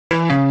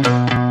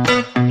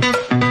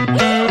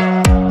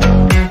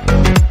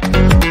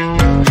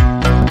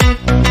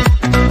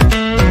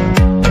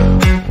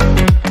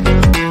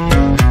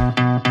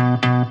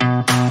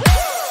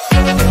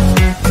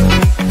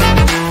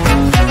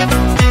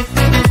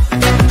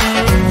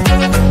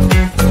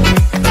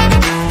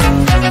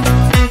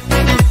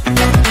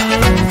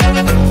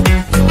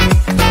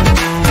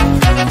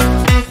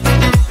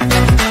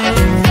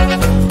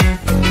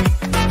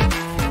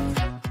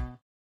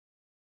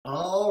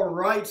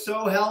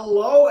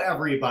Hello,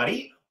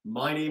 everybody.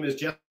 My name is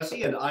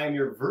Jesse, and I am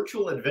your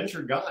virtual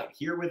adventure guide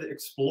here with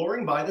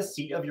Exploring by the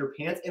Seat of Your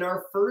Pants in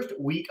our first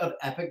week of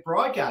Epic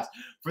Broadcast.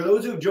 For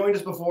those who have joined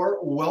us before,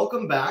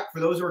 welcome back. For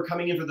those who are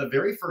coming in for the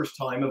very first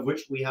time, of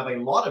which we have a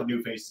lot of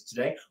new faces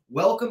today,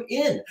 welcome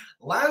in.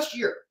 Last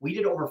year, we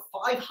did over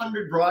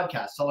 500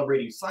 broadcasts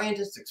celebrating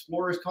scientists,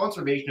 explorers,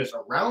 conservationists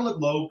around the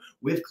globe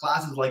with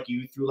classes like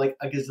you through like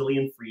a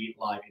gazillion free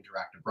live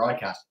interactive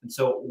broadcasts. And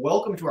so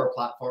welcome to our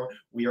platform.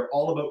 We are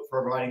all about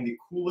providing the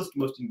coolest,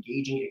 most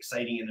engaging,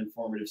 exciting, and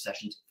informative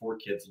sessions for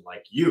kids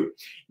like you.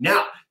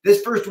 Now,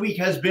 this first week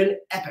has been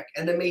epic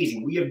and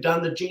amazing. We have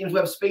done the James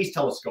Webb Space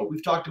Telescope.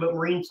 We've talked about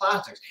marine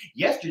plastics.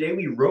 Yesterday,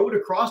 we rowed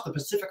across the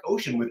Pacific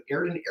Ocean with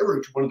Airden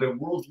Aruch, one of the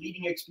world's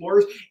leading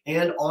explorers.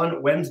 And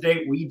on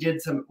Wednesday, we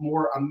did some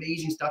more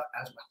amazing stuff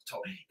as well.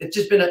 So it's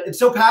just been, it's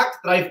so packed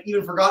that I've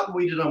even forgotten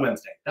what we did on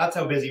Wednesday. That's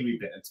how busy we've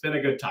been. It's been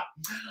a good time.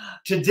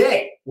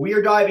 Today, we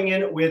are diving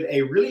in with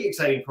a really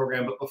exciting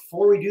program. But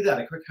before we do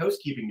that, a quick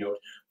housekeeping note.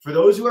 For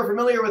those who are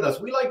familiar with us,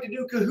 we like to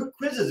do Kahoot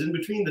quizzes in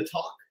between the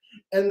talk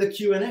and the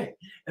Q&A.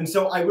 And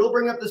so I will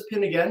bring up this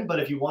pin again, but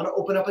if you want to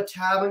open up a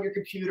tab on your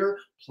computer,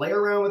 play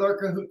around with our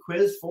Kahoot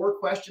quiz, 4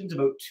 questions,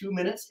 about 2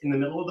 minutes in the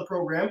middle of the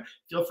program,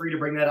 feel free to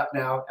bring that up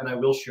now, and I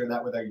will share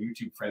that with our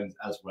YouTube friends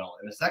as well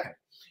in a second.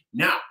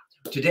 Now,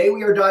 today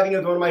we are diving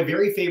into one of my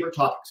very favorite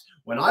topics.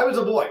 When I was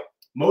a boy,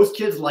 most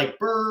kids like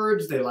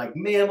birds, they like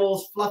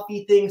mammals,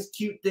 fluffy things,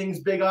 cute things,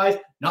 big eyes.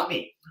 Not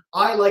me.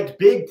 I liked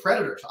big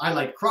predators. I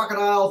liked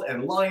crocodiles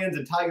and lions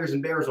and tigers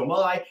and bears, oh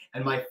my.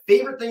 And my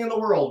favorite thing in the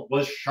world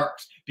was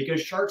sharks,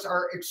 because sharks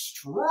are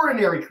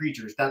extraordinary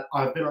creatures that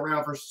have been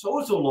around for so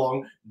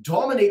long,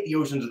 dominate the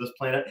oceans of this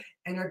planet,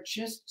 and are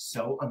just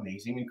so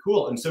amazing and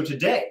cool. And so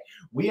today,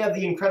 we have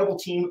the incredible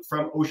team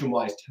from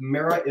OceanWise.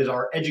 Tamara is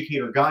our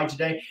educator guide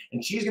today,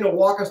 and she's going to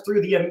walk us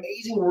through the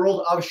amazing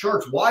world of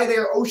sharks, why they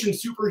are ocean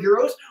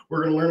superheroes.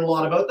 We're going to learn a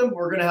lot about them.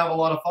 We're going to have a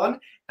lot of fun.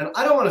 And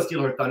I don't want to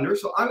steal her thunder,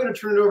 so I'm going to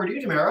turn it over to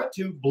you, Tamara,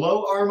 to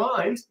blow our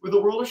minds with the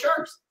world of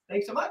sharks.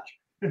 Thanks so much.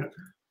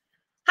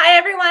 Hi,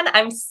 everyone.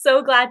 I'm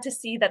so glad to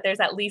see that there's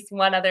at least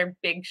one other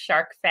big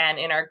shark fan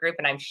in our group,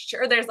 and I'm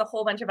sure there's a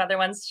whole bunch of other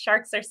ones.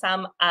 Sharks are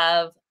some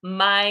of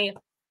my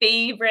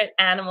favorite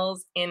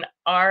animals in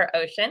our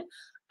ocean.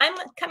 I'm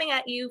coming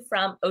at you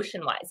from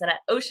OceanWise, and at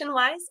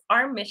OceanWise,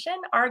 our mission,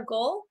 our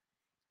goal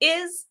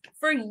is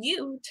for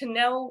you to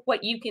know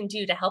what you can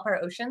do to help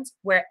our oceans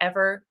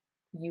wherever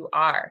you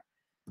are.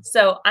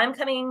 So I'm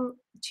coming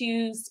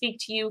to speak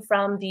to you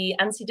from the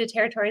unceded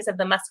territories of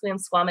the Musqueam,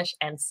 Squamish,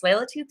 and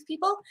Tsleil-Waututh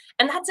people.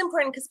 And that's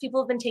important because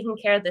people have been taking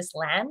care of this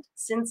land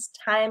since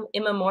time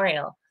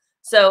immemorial.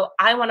 So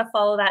I want to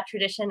follow that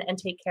tradition and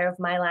take care of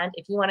my land.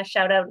 If you want to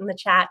shout out in the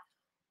chat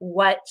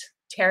what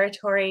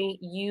territory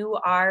you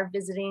are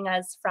visiting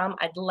us from,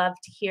 I'd love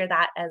to hear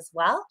that as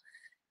well.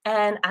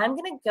 And I'm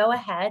going to go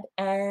ahead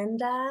and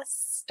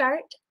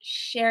start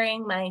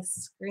sharing my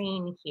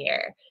screen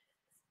here.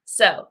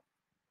 So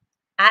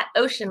at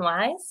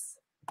OceanWise,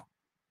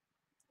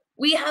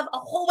 we have a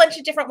whole bunch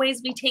of different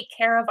ways we take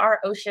care of our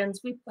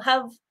oceans. We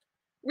have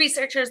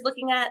researchers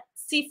looking at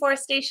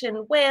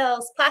deforestation,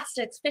 whales,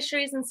 plastics,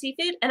 fisheries, and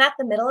seafood. And at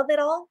the middle of it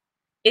all,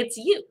 it's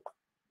you,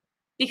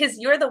 because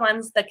you're the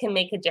ones that can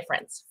make a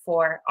difference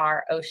for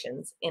our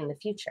oceans in the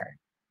future.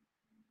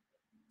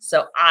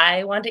 So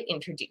I want to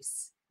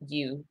introduce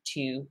you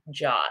to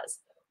Jaws.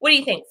 What do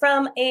you think?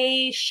 From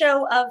a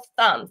show of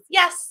thumbs,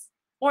 yes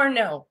or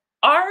no?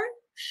 Are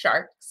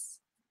sharks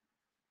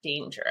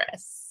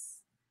dangerous?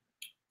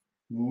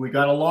 We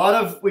got a lot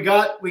of, we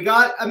got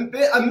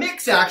a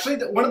mix, actually,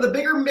 one of the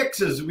bigger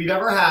mixes we've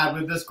ever had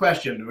with this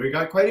question. We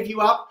got quite a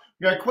few up,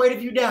 we got quite a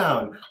few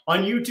down.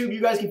 On YouTube, you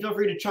guys can feel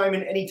free to chime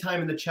in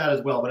anytime in the chat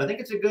as well, but I think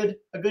it's a good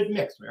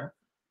mix, Mara.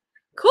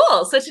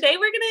 Cool. So today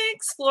we're going to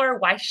explore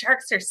why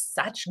sharks are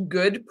such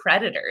good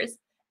predators,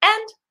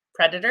 and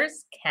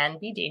predators can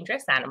be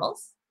dangerous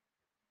animals.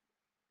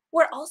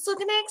 We're also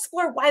going to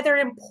explore why they're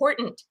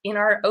important in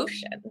our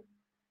ocean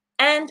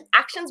and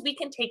actions we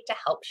can take to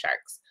help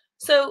sharks.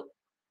 So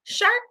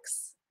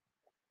sharks,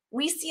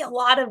 we see a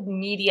lot of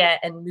media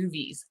and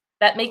movies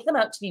that make them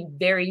out to be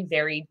very,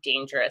 very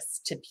dangerous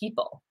to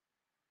people.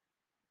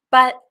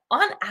 But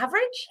on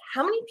average,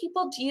 how many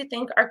people do you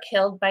think are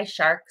killed by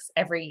sharks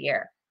every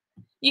year?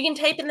 You can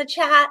type in the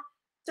chat,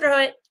 throw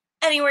it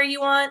anywhere you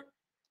want.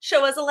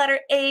 Show us a letter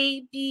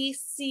A, B,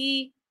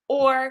 C,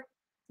 or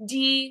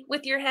D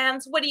with your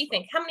hands. What do you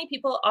think? How many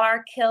people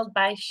are killed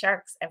by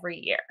sharks every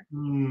year?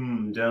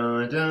 Dun,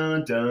 dun,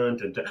 dun,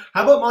 dun, dun.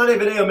 How about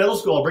Montevideo Middle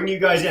School? I'll bring you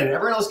guys in.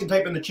 Everyone else can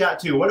type in the chat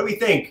too. What do we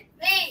think?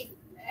 Me.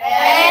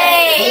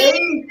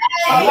 Hey.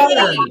 They're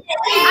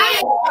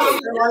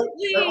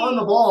on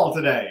the ball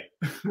today.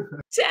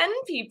 10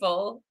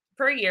 people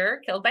per year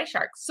killed by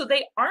sharks. So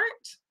they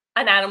aren't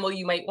an animal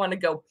you might want to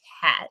go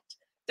pet.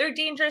 They're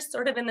dangerous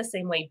sort of in the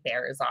same way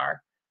bears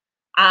are.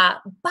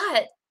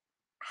 But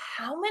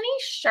how many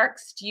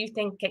sharks do you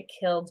think get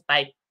killed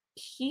by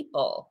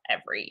people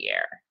every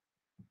year?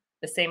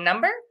 The same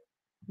number?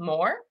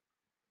 More?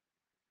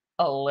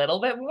 A little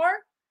bit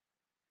more?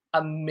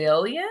 1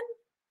 million?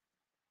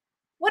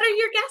 What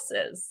your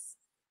guesses?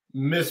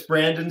 Miss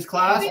Brandon's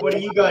class, what do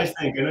you guys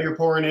think? I know you're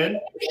pouring in.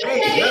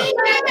 Hey, yeah.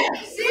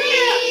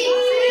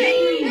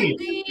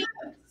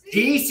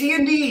 D, C,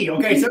 and D.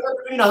 Okay, somewhere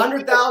between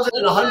 100,000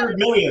 and 100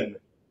 million.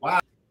 Wow.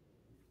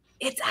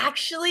 It's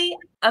actually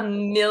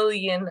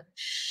 1,000,000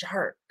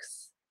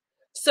 sharks.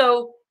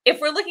 So if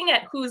we're looking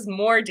at who's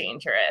more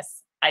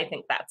dangerous, I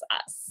think that's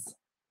us.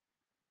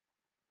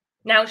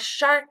 Now,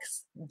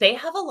 sharks, they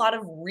have a lot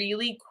of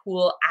really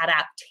cool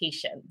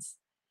adaptations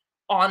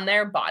on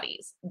their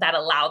bodies that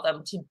allow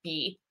them to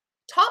be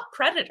top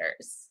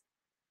predators.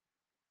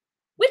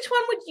 Which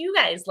one would you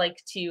guys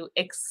like to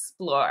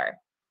explore?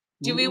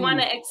 Do we want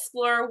to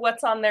explore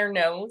what's on their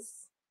nose,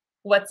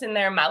 what's in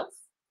their mouth,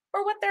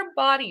 or what their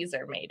bodies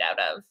are made out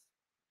of?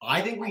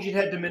 I think we should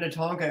head to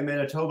Minnetonka and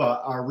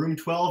Manitoba, our room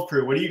 12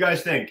 crew. What do you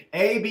guys think?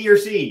 A, B, or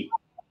C?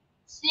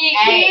 C.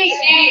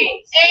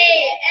 A.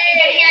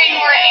 I'm hearing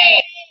more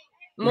A.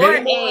 More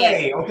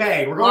A.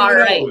 Okay, we're going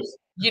to the nose.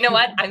 You know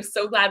what? I'm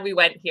so glad we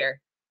went here.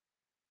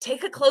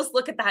 Take a close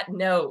look at that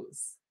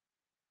nose.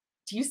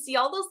 Do you see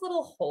all those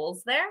little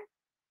holes there?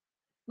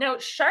 Now,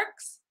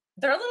 sharks,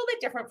 they're a little bit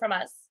different from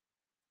us.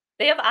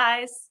 They have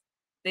eyes,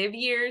 they have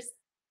ears,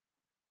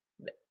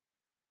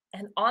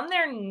 and on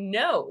their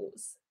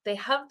nose, they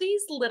have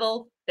these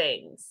little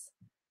things.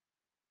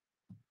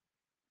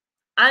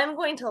 I'm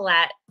going to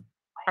let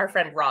our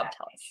friend Rob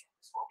tell us.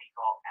 What we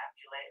call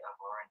ampullae of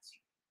Lorentz.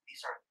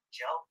 These are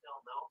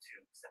gel-filled little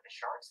tubes that the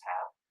sharks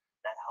have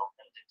that help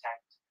them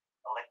detect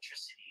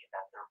electricity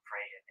that their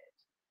prey emit.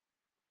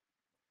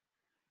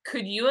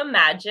 Could you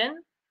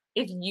imagine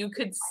if you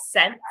could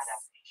sense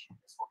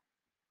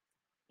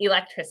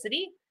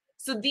electricity?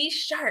 So these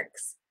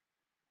sharks,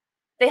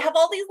 they have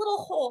all these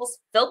little holes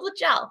filled with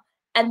gel,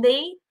 and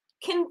they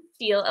can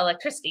feel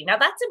electricity. Now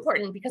that's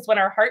important because when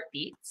our heart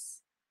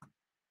beats,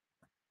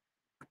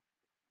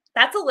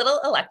 that's a little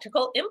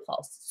electrical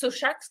impulse. So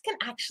sharks can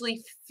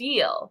actually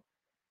feel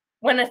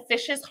when a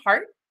fish's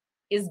heart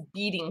is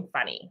beating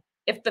funny.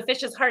 If the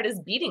fish's heart is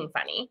beating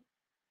funny,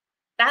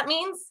 that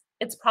means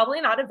it's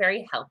probably not a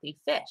very healthy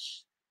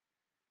fish.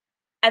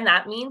 And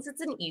that means it's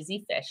an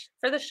easy fish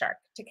for the shark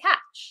to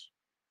catch.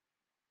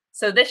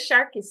 So this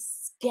shark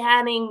is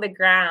scanning the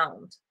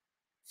ground,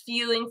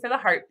 feeling for the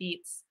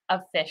heartbeats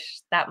of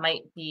fish that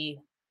might be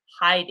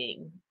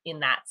hiding in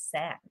that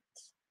sand.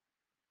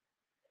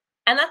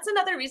 And that's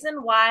another reason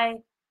why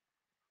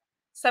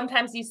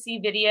sometimes you see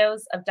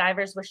videos of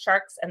divers with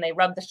sharks and they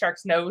rub the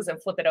shark's nose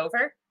and flip it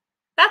over.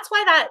 That's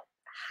why that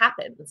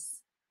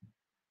happens.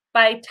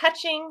 By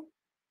touching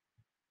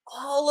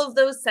all of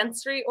those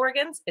sensory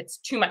organs, it's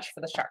too much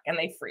for the shark and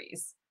they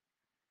freeze.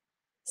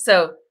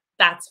 So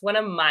that's one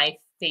of my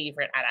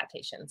favorite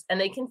adaptations. And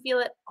they can feel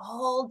it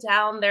all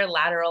down their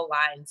lateral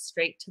line,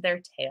 straight to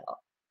their tail.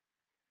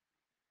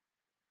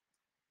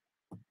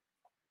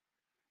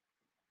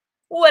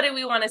 What do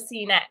we want to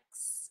see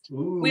next?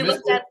 We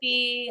looked at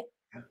the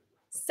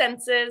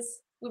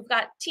senses. We've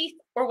got teeth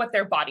or what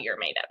their body are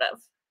made out of.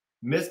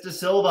 Miss De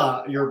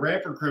Silva, your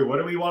Ramper crew, what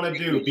do we want to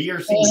do? B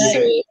or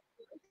C?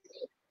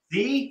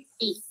 C?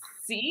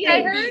 C,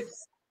 I heard?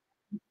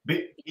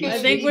 B, I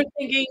think we're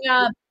thinking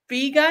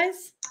B,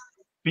 guys.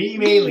 B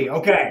mainly.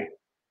 Okay.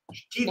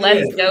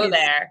 Let's go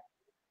there.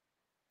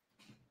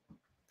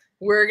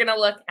 We're going to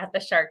look at the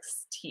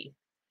shark's teeth.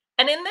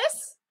 And in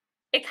this,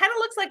 it kind of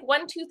looks like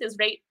one tooth is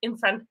right in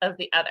front of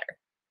the other.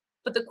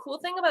 But the cool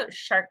thing about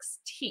sharks'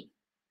 teeth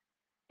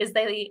is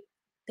they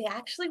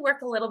actually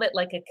work a little bit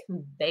like a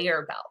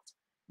conveyor belt.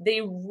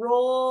 They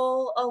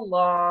roll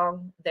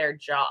along their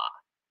jaw.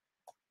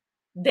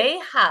 They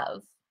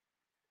have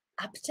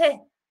up to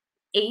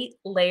 8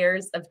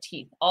 layers of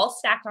teeth, all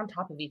stacked on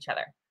top of each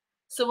other.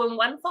 So when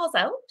one falls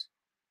out,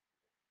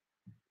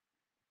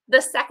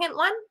 the second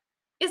one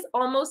is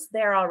almost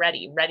there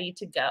already, ready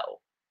to go.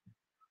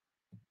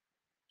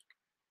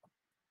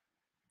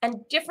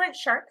 And different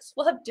sharks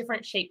will have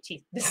different shaped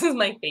teeth. This is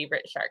my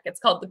favorite shark. It's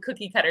called the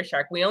cookie cutter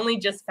shark. We only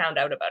just found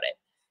out about it.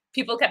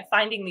 People kept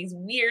finding these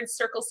weird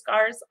circle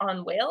scars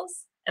on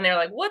whales, and they're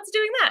like, what's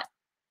doing that?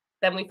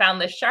 Then we found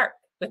this shark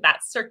with that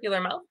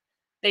circular mouth.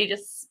 They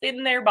just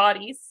spin their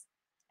bodies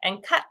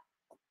and cut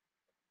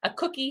a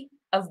cookie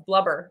of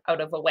blubber out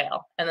of a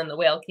whale, and then the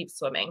whale keeps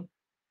swimming.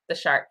 The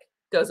shark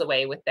goes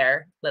away with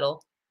their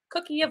little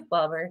cookie of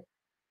blubber.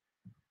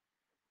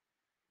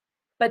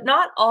 But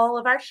not all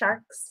of our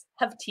sharks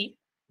have teeth.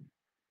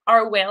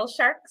 Our whale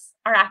sharks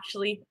are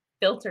actually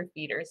filter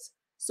feeders.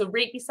 So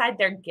right beside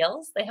their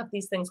gills, they have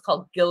these things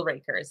called gill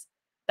rakers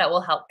that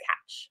will help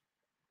catch.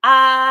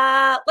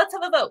 Let's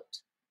have a vote.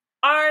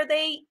 Are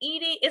they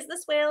eating, is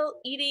this whale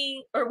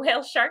eating, or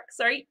whale shark,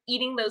 sorry,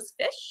 eating those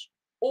fish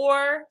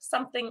or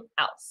something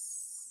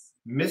else?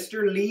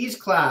 Mr. Lee's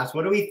class,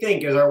 what do we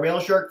think? Is our whale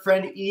shark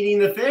friend eating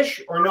the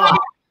fish or not?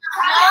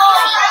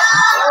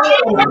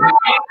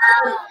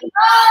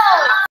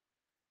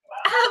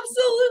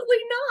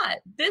 Absolutely not.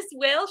 This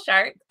whale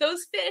shark,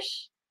 those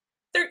fish,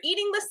 they're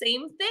eating the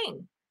same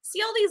thing.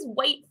 See all these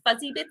white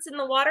fuzzy bits in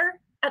the water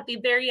at the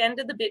very end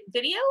of the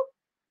video?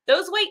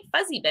 Those white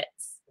fuzzy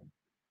bits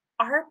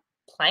are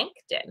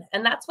plankton,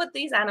 and that's what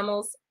these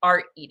animals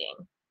are eating.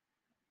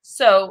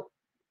 So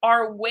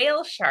our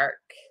whale shark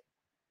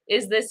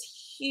is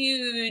this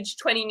huge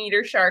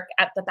 20-meter shark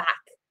at the back.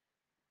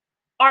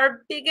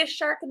 Our biggest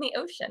shark in the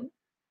ocean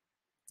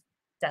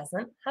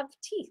doesn't have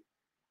teeth.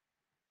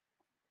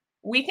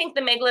 We think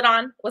the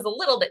megalodon was a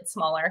little bit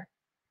smaller,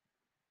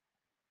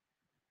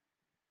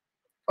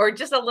 or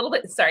just a little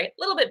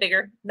bit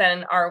bigger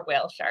than our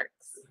whale sharks.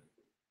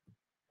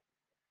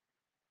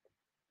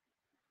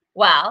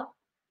 Well,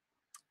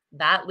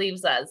 that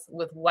leaves us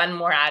with one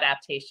more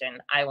adaptation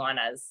I want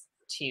us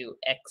to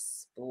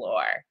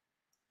explore.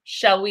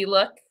 Shall we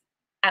look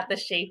at the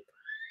shape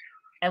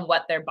and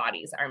what their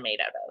bodies are made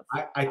out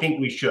of? I think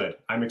we should.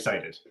 I'm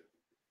excited.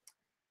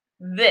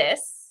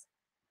 This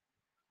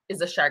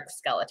is a shark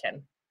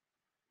skeleton.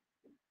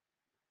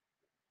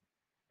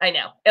 I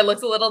know, it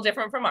looks a little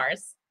different from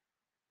ours,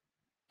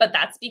 but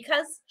that's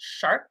because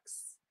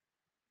sharks,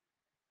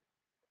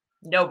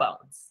 no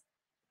bones.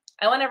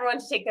 I want everyone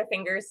to take their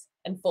fingers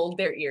and fold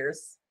their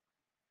ears.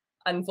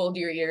 Unfold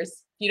your ears.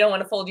 If you don't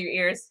want to fold your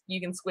ears,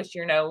 you can squish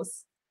your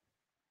nose.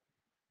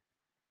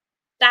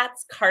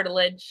 That's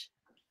cartilage.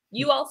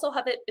 You also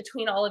have it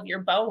between all of your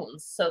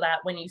bones so that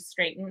when you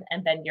straighten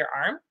and bend your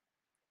arm,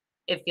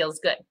 it feels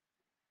good.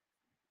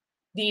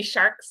 These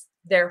sharks,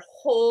 their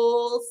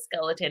whole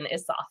skeleton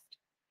is soft.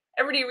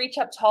 Everybody reach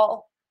up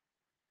tall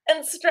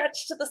and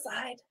stretch to the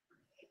side.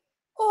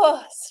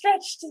 Oh,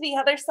 stretch to the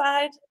other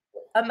side.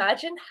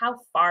 Imagine how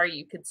far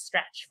you could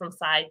stretch from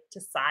side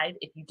to side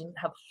if you didn't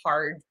have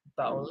hard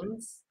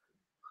bones.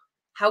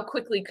 How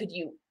quickly could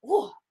you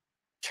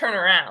turn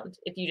around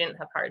if you didn't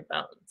have hard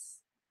bones?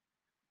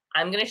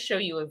 I'm going to show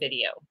you a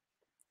video.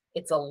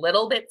 It's a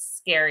little bit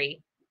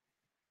scary.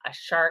 A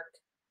shark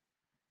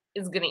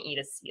is going to eat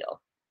a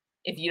seal.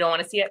 If you don't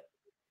want to see it,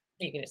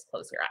 you can just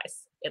close your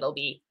eyes. It'll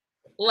be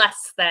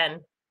less than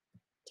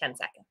 10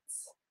 seconds.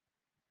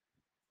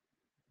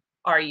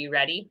 Are you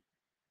ready?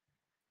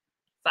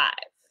 5,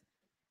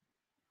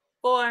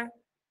 4,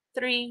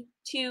 3,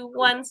 2,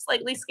 1.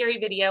 Slightly scary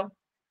video.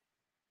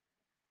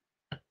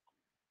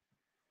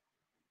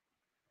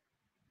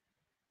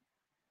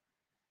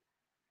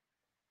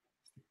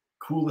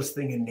 Coolest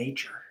thing in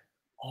nature.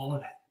 All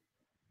of it.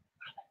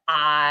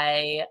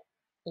 I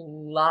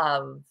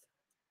love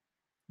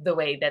the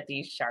way that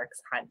these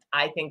sharks hunt.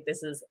 I think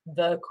this is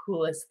the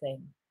coolest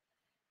thing.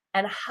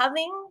 And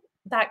having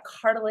that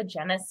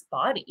cartilaginous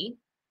body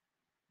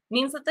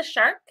means that the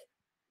shark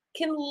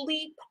can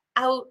leap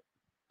out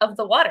of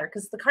the water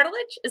because the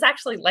cartilage is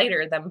actually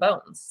lighter than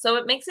bones. So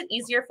it makes it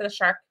easier for the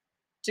shark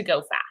to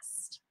go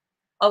fast,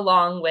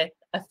 along with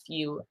a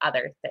few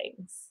other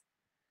things.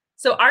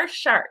 So our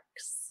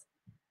sharks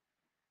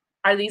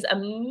are these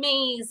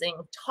amazing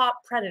top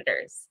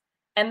predators,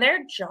 and their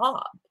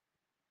job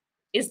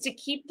is to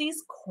keep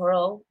these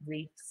coral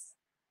reefs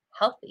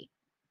healthy.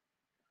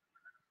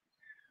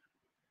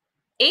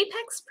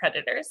 Apex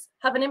predators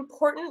have an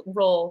important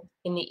role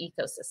in the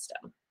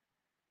ecosystem.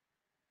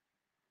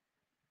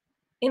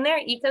 In their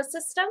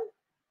ecosystem,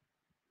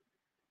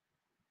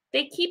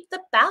 they keep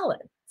the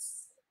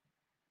balance.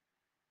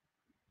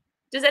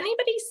 Does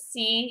anybody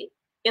see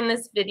in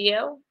this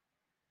video,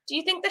 do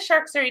you think the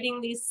sharks are eating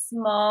these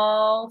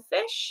small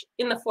fish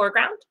in the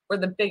foreground or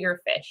the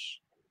bigger fish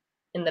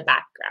in the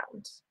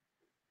background?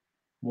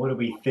 What do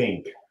we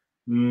think?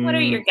 What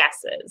are your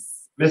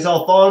guesses? Miss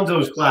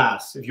Alfonso's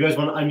class, if you guys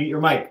want to unmute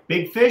your mic.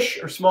 Big fish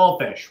or small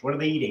fish? What are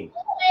they eating?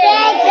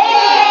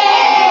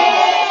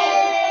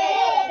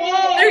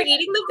 They're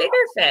eating the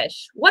bigger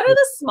fish. What are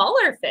the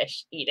smaller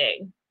fish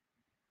eating?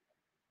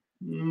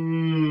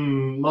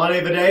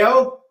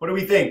 Montevideo, what do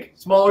we think?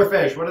 Smaller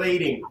fish, what are they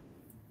eating?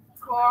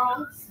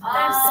 Corals.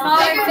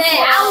 Smaller fish.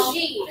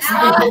 Algae.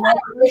 Smaller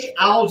fish,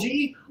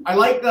 algae. I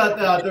like that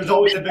there's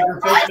always a bigger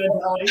fish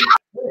mentality.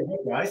 Very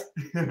good, guys.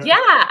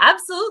 Yeah,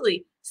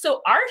 absolutely.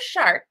 So our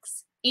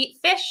sharks eat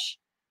fish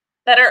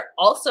that are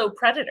also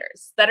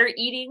predators, that are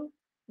eating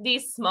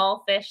these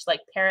small fish like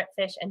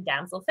parrotfish and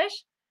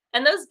damselfish.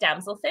 And those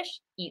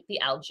damselfish eat the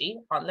algae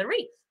on the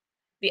reef.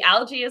 The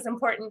algae is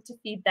important to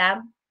feed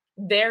them.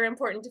 They're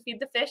important to feed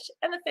the fish,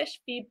 and the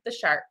fish feed the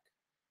shark.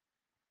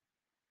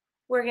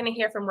 We're going to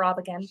hear from Rob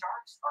again.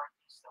 Sharks are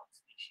keystone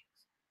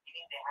species,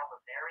 meaning they have a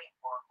very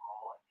important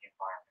role in the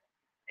environment.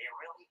 They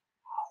really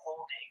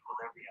hold the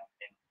equilibrium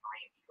in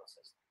marine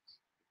ecosystems.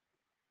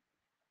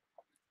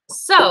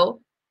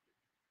 So,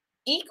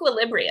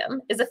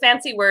 equilibrium is a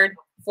fancy word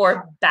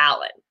for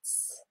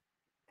balance.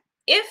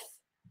 If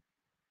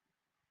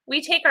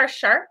we take our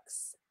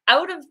sharks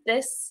out of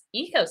this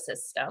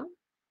ecosystem,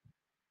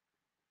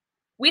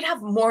 we'd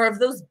have more of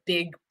those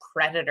big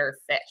predator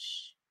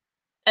fish.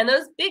 And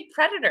those big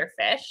predator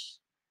fish,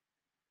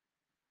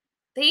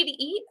 they'd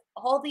eat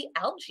all the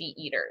algae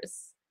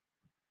eaters.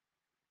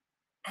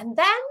 And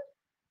then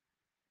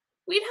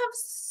we'd have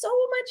so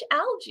much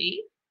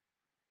algae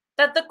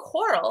that the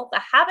coral, the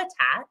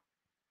habitat,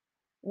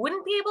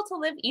 wouldn't be able to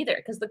live either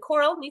because the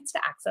coral needs to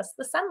access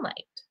the sunlight.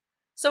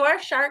 So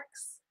our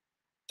sharks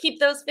keep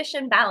those fish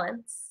in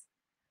balance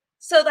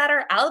so that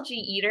our algae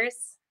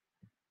eaters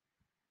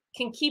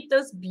can keep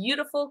those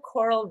beautiful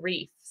coral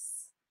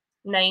reefs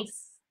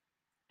nice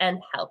and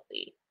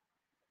healthy.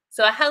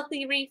 So a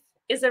healthy reef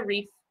is a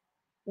reef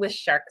with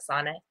sharks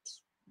on it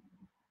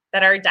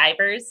that our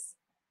divers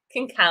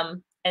can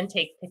come and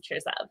take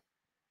pictures of.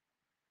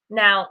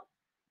 Now,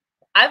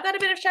 I've got a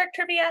bit of shark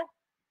trivia,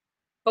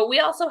 but we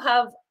also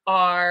have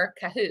our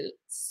Kahoot.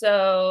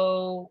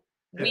 So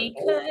we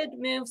could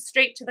move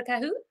straight to the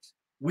Kahoot.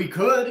 We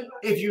could,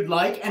 if you'd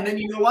like. And then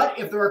you know what?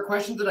 If there are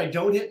questions that I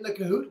don't hit in the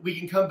Kahoot, we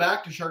can come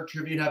back to Shark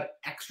Trivia and have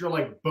extra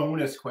like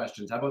bonus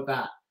questions. How about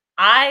that?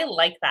 I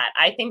like that.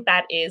 I think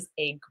that is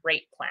a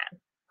great plan.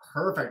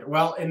 Perfect.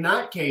 Well, in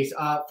that case,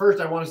 first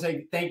I want to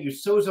say thank you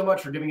so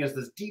much for giving us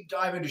this deep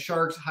dive into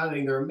sharks,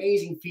 highlighting their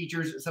amazing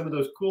features, some of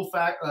those cool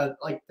facts.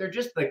 Like they're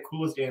just the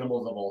coolest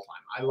animals of all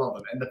time. I love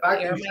them. And the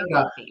fact that you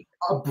showed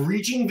a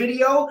breaching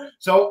video.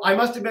 So I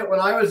must admit, when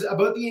I was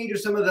about the age of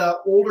some of the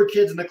older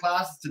kids in the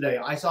classes today,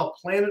 I saw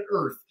Planet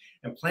Earth.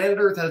 And Planet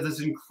Earth has this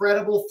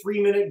incredible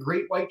 3-minute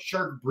great white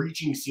shark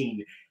breaching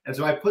scene. And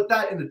so I put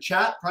that in the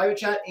chat, private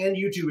chat, and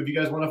YouTube if you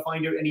guys want to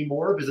find out any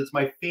more, because it's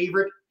my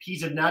favorite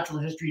piece of natural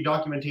history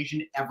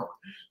documentation ever.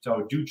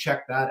 So do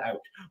check that out.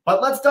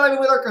 But let's dive in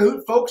with our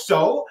Kahoot, folks.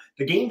 So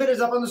the game bit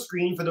is up on the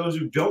screen. For those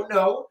who don't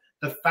know,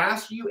 the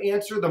faster you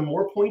answer, the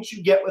more points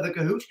you get with a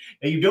Kahoot.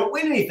 Now, you don't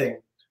win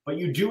anything, but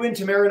you do win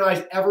Tamara and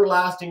I's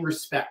everlasting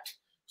respect.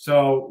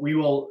 So we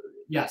will,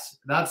 yes,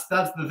 that's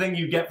the thing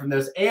you get from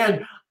this.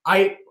 And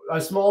a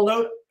small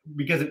note,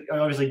 because it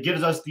obviously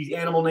gives us these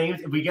animal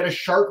names. If we get a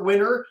shark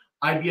winner,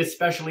 I'd be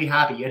especially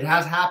happy. It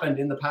has happened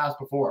in the past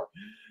before.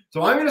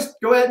 So I'm going to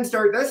go ahead and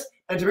start this.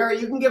 And Tamara,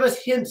 you can give us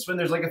hints when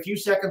there's like a few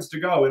seconds to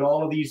go in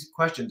all of these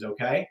questions,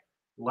 okay?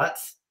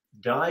 Let's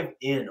dive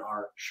in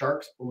our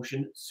Sharks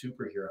Ocean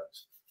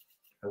superheroes.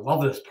 I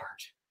love this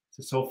part.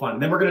 This is so fun.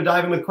 And then we're going to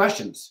dive in with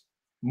questions.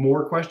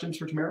 More questions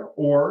for Tamara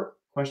or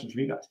questions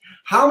from you guys.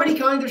 How many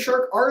kinds of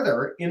shark are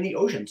there in the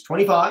oceans?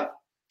 25?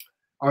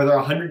 Are there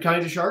 100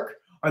 kinds of shark?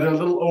 Are there a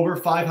little over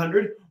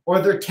 500? Or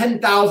are there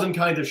 10,000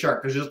 kinds of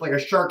shark? There's just like a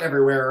shark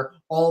everywhere,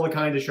 all the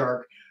kinds of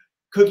shark.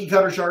 Cookie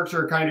cutter sharks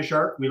are a kind of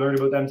shark. We learned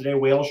about them today.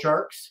 Whale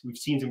sharks. We've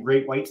seen some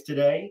great whites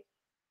today.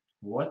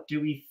 What do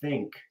we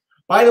think?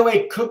 By the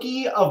way,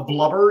 cookie of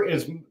blubber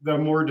is the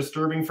more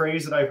disturbing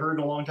phrase that I've heard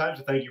in a long time,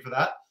 so thank you for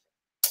that.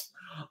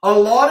 A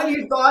lot of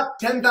you thought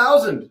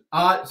 10,000.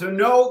 So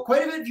no,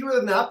 quite a bit fewer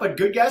than that, but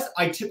good guess.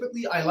 I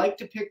like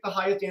to pick the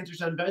highest answer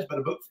sometimes, but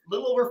about a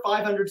little over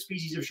 500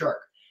 species of shark.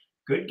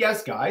 Good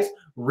guess, guys.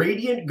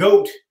 Radiant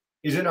Goat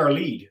is in our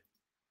lead.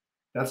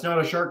 That's not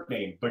a shark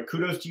name, but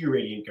kudos to you,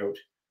 Radiant Goat.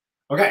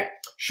 Okay,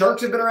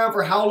 sharks have been around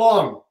for how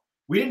long?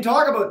 We didn't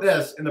talk about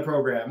this in the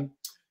program.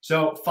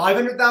 So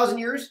 500,000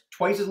 years,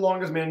 twice as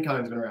long as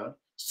mankind's been around.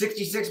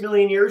 66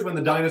 million years, when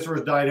the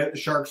dinosaurs died out, the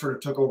sharks sort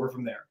of took over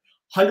from there.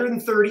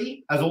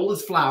 130, as old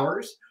as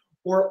flowers,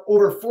 or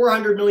over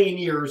 400 million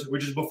years,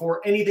 which is before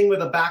anything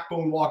with a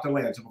backbone walked on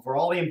land. So before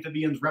all the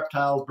amphibians,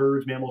 reptiles,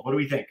 birds, mammals, what do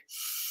we think?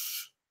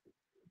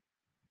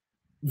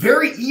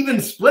 Very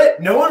even split.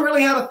 No one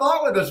really had a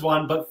thought with this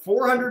one, but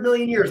 400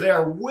 million years. They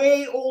are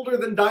way older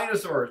than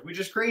dinosaurs, which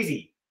is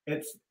crazy.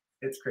 It's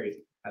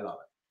crazy. I love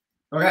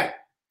it. Okay.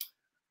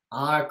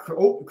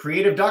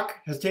 Creative Duck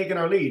has taken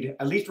our lead.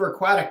 At least we're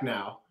aquatic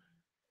now.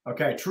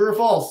 Okay, true or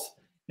false?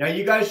 Now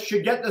you guys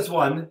should get this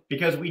one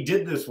because we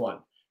did this one.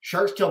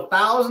 Sharks kill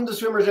thousands of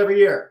swimmers every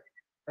year.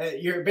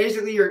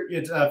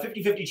 It's a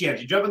 50-50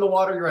 chance. You jump in the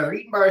water, you're either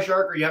eaten by a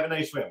shark or you have a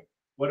nice swim.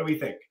 What do we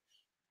think?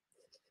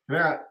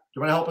 Tamara, do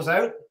you want to help us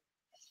out?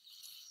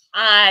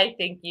 I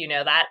think you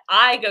know that.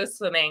 I go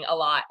swimming a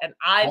lot, and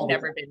I've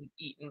never been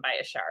eaten by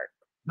a shark.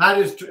 That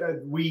is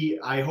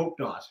I hope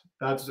not.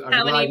 How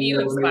many of you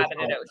have spotted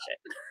an ocean?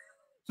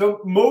 So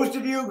most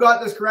of you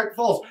got this correct.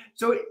 False.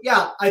 So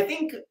yeah, I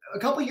think a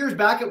couple years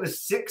back it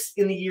was 6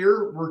 in the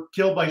year were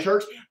killed by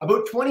sharks.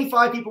 About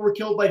 25 people were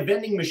killed by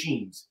vending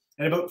machines,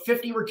 and about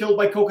 50 were killed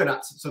by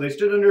coconuts. So they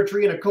stood under a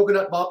tree and a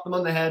coconut bopped them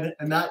on the head,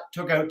 and that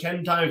took out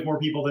 10 times more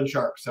people than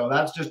sharks. So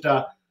that's just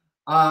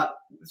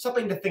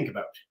something to think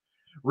about.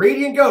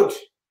 Radiant Goat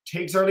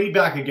takes our lead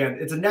back again.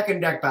 It's a neck and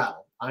neck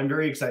battle. I'm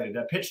very excited.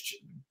 A pitch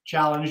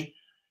challenge.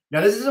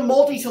 Now this is a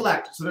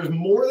multi-select, so there's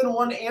more than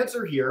one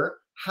answer here.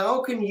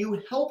 How can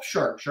you help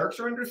sharks? Sharks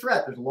are under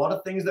threat. There's a lot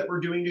of things that we're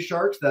doing to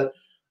sharks that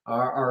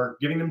are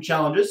giving them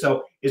challenges.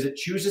 So is it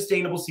choose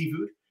sustainable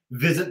seafood,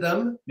 visit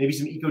them, maybe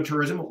some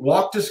ecotourism,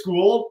 walk to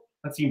school?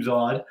 That seems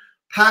odd.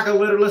 Pack a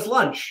litterless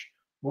lunch.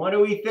 What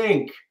do we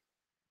think?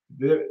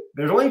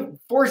 There's only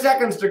 4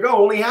 seconds to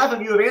go. Only half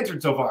of you have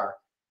answered so far.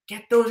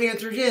 Get those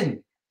answers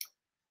in.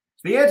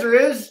 The answer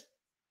is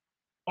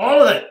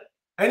all of it.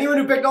 Anyone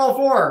who picked all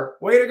 4,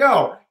 way to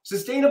go.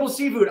 Sustainable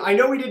seafood. I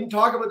know we didn't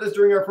talk about this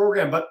during our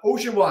program, but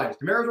Oceanwise,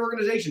 Tamara's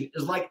organization,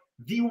 is like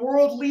the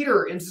world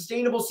leader in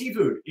sustainable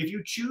seafood. If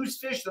you choose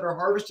fish that are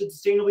harvested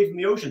sustainably from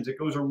the oceans, it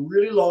goes a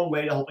really long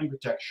way to helping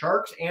protect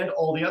sharks and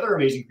all the other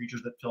amazing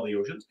creatures that fill the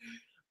oceans.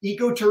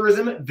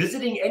 Ecotourism,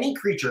 visiting any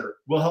creature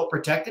will help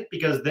protect it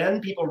because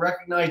then people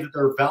recognize that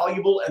they're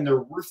valuable and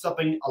they're worth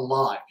something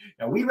alive.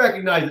 Now, we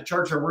recognize that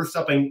sharks are worth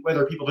something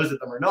whether people visit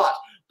them or not,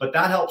 but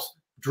that helps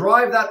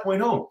drive that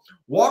point home.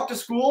 Walk to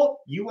school,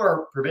 you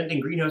are preventing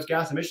greenhouse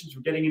gas emissions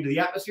from getting into the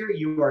atmosphere.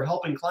 You are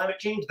helping climate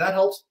change. That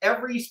helps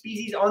every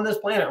species on this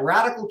planet.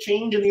 Radical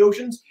change in the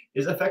oceans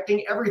is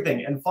affecting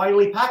everything. And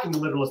finally, packing the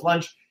litterless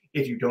lunch.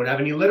 If you don't have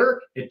any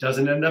litter, it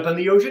doesn't end up in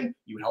the ocean.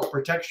 You help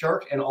protect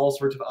sharks and all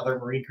sorts of other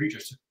marine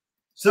creatures.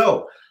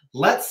 So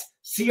let's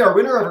see our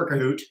winner of our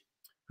Kahoot,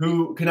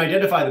 who can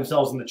identify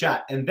themselves in the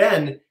chat. And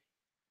then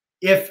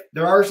if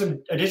there are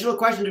some additional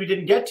questions we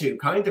didn't get to,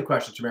 kinds of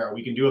questions, Tamara,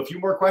 we can do a few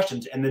more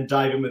questions and then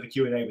dive in with the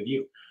Q&A with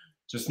you.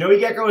 So Snowy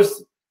Gecko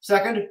is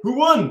second. Who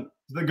won?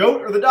 The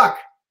goat or the duck?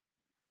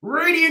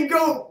 Radiant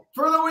Goat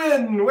for the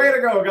win. Way to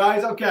go,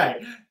 guys.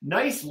 Okay.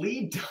 Nice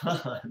lead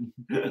done.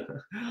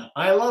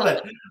 I love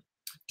it.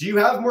 Do you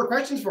have more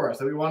questions for us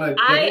that we want to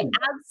get in?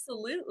 I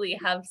absolutely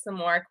have some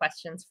more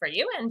questions for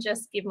you. And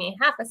just give me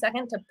half a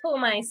second to pull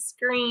my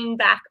screen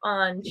back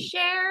on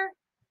share.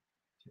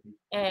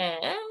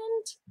 And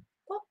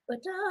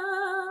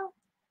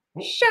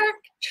shark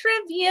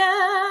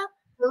trivia.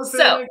 Perfect.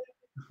 So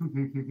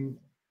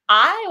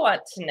I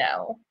want to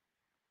know,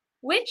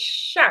 which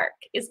shark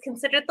is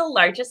considered the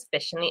largest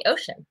fish in the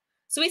ocean?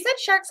 So we said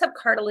sharks have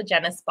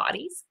cartilaginous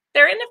bodies.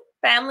 They're in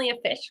a family of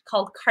fish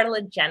called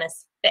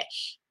cartilaginous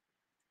fish.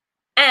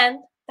 And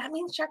that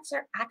means sharks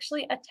are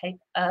actually a type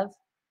of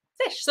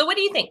fish. So what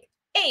do you think?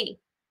 A,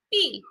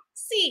 B,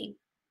 C,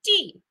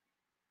 D?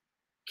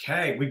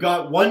 Okay, we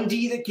got one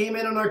D that came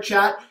in on our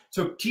chat.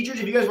 So teachers,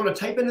 if you guys want to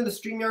type into the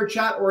StreamYard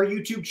chat or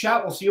YouTube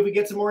chat, we'll see if we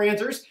get some more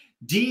answers.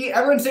 D,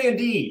 everyone's saying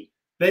D.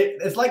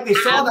 It's like they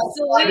saw that.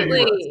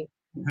 Absolutely.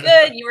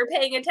 Good, you were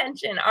paying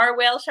attention. Our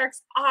whale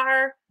sharks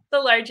are the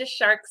largest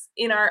sharks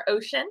in our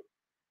ocean.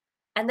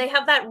 And they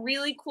have that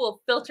really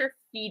cool filter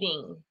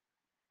feeding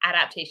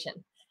adaptation.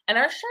 And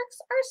our sharks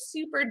are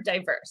super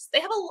diverse. They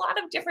have a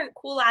lot of different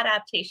cool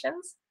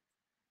adaptations.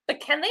 But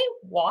can they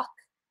walk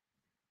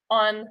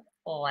on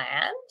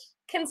land?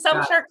 Can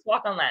some sharks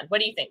walk on land? What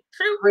do you think?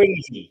 True?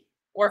 Crazy.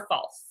 Or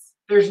false?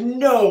 There's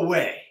no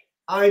way.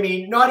 I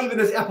mean, not even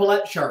this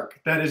epaulette shark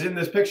that is in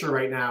this picture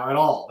right now at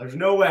all. There's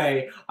no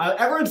way.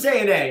 Everyone's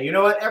saying A. You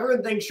know what?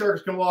 Everyone thinks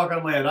sharks can walk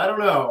on land. I don't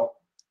know.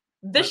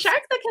 The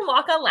sharks that can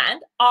walk on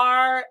land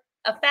are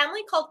a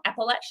family called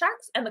epaulette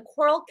sharks and the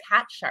coral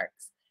cat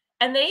sharks.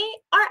 And they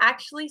are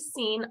actually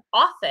seen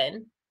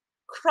often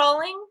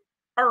crawling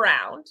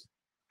around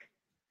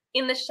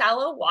in the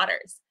shallow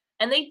waters.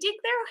 And they dig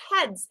their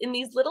heads in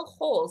these little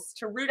holes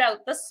to root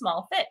out the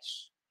small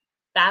fish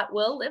that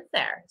will live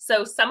there.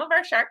 So some of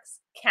our sharks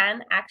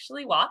can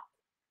actually walk.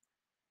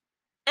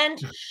 And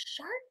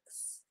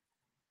sharks,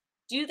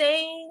 do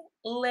they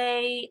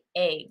lay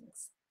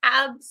eggs?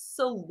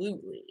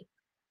 Absolutely.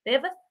 They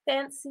have a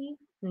fancy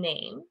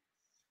name,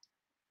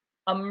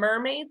 a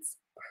mermaid's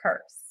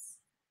purse.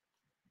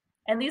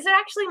 And these are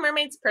actually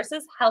mermaid's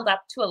purses held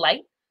up to a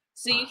light.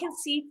 So you can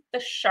see the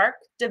shark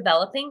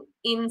developing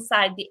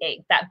inside the egg.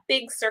 That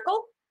big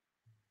circle,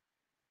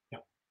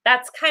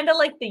 that's kind of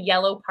like the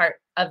yellow part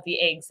of the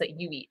eggs that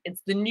you eat.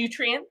 It's the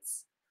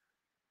nutrients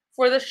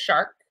for the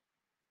shark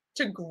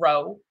to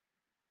grow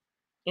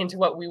into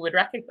what we would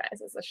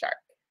recognize as a shark.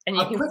 And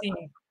you can see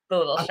the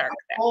little shark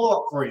there.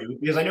 Follow up for you,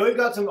 because I know we've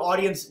got some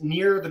audience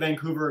near the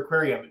Vancouver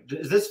Aquarium.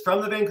 Is this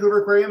from the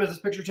Vancouver Aquarium? Is this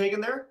picture taken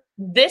there?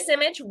 This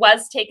image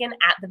was taken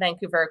at the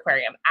Vancouver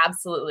Aquarium,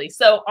 absolutely.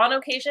 So on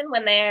occasion,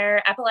 when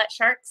their epaulette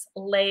sharks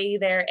lay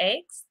their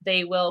eggs,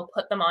 they will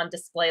put them on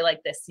display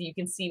like this so you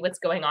can see what's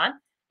going on.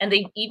 And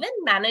they've even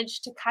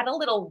managed to cut a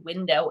little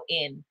window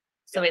in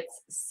so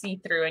it's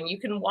see-through and you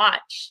can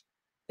watch.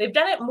 They've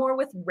done it more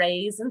with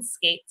rays and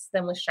skates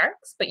than with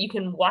sharks, but you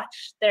can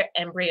watch their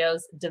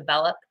embryos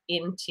develop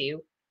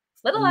into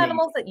little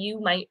animals that you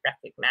might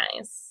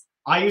recognize.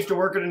 I used to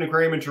work at an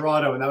aquarium in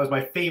Toronto, and that was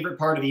my favorite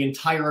part of the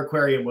entire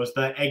aquarium was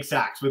the egg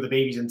sacs with the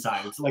babies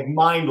inside. It's like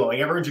mind-blowing.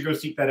 Everyone should go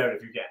seek that out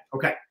if you can.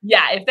 Okay.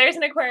 Yeah, if there's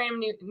an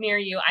aquarium near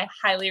you, I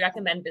highly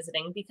recommend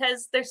visiting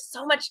because there's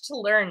so much to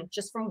learn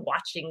just from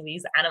watching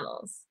these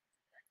animals.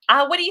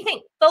 What do you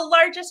think? The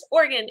largest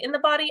organ in the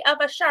body of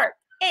a shark?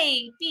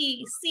 A,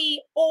 B,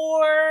 C,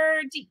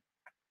 or D?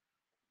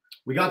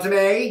 We got some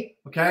A.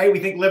 Okay, we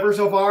think liver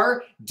so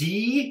far.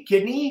 D,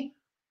 kidney.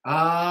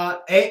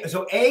 A.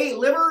 So A,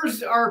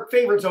 liver's our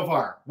favorite so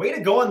far. Way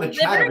to go on the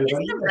chat, everybody.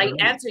 Liver is the right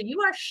answer. You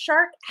are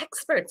shark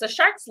experts. A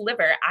shark's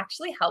liver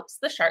actually helps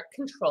the shark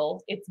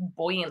control its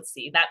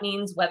buoyancy. That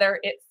means whether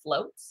it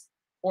floats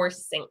or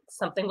sinks.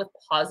 Something with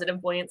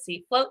positive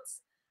buoyancy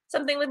floats.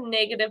 Something with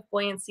negative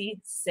buoyancy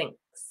sinks.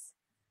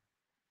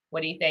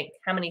 What do you think?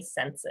 How many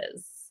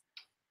senses?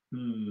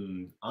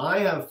 I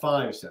have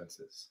 5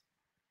 senses.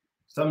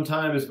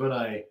 Sometimes when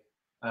I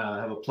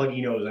have a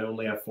pluggy nose, I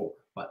only have 4.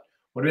 But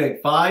what do we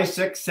think? 5,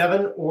 6,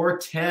 7, or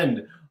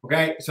 10?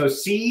 Okay, so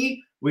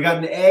C, we got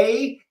an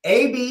A,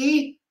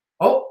 B.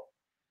 Oh,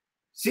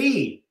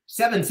 C,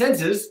 7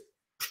 senses.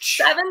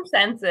 7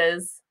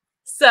 senses.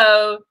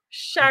 So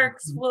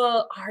sharks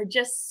are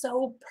just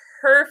so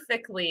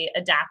perfectly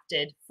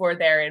adapted for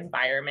their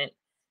environment.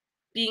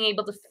 Being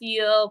able to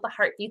feel the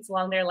heartbeats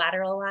along their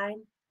lateral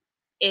line.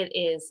 It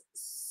is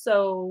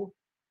so,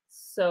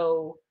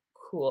 so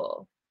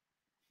cool.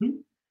 My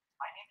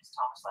name is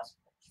Thomas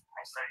Leskovich.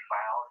 I study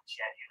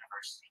biology at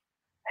university.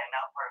 I am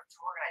now part of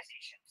 2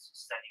 organizations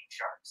studying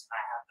sharks, and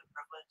I have the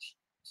privilege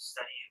to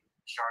study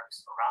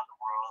sharks around the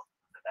world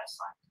with the best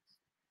scientists.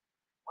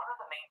 One of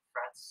the main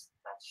threats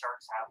that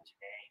sharks have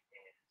today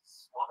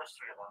is, well, there's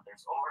 3 of them.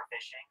 There's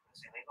overfishing,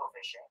 there's illegal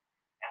fishing,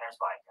 and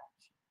there's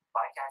bycatch.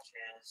 Bycatch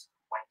is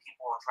when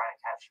people will try to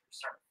catch a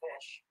certain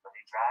fish, but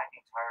they drag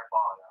the entire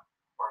bottom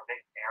or a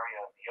big area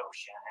of the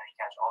ocean and they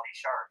catch all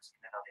these sharks,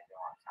 even though they don't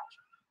want to catch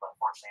them. But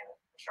unfortunately,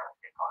 the shark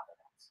get caught in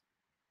the nets.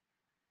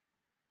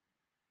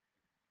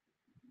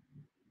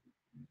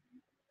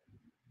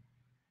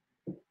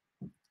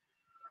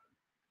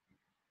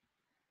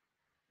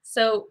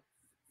 So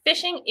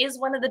fishing is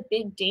one of the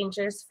big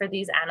dangers for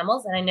these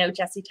animals. And I know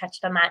Jesse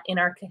touched on that in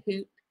our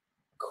Kahoot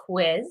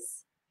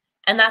quiz.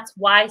 And that's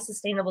why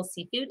sustainable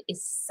seafood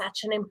is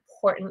such an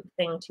important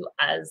thing to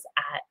us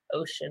at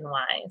Ocean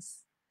Wise.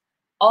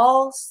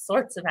 All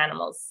sorts of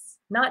animals,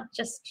 not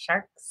just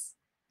sharks,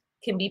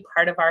 can be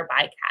part of our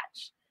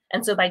bycatch.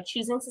 And so by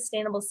choosing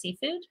sustainable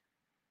seafood,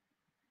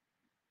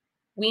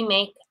 we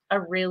make a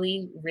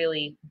really,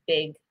 really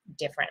big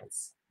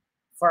difference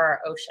for our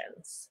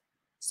oceans.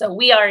 So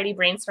we already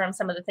brainstormed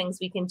some of the things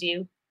we can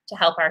do to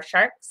help our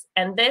sharks.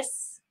 And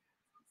this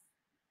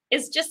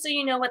is just so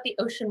you know what the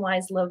Ocean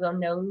Wise logo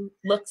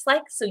looks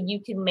like, so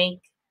you can make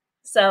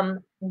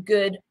some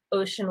good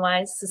Ocean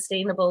Wise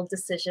sustainable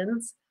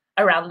decisions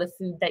around the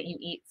food that you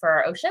eat for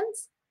our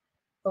oceans.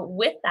 But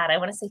with that, I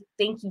want to say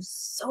thank you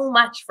so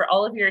much for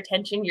all of your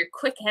attention, your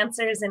quick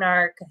answers in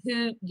our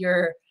Kahoot,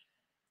 your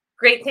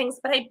great things.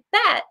 But I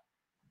bet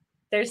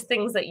there's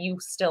things that you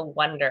still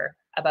wonder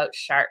about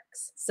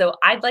sharks. So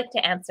I'd like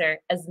to answer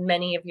as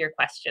many of your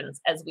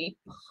questions as we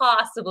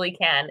possibly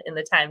can in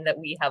the time that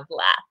we have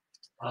left.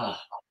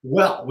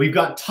 Well, we've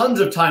got tons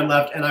of time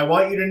left, and I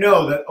want you to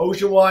know that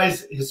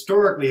OceanWise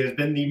historically has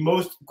been the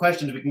most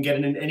questions we can get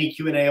in any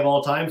Q&A of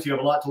all time, so you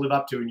have a lot to live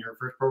up to in your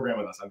first program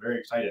with us. I'm very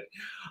excited.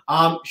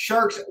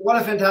 Sharks, what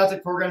a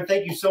fantastic program.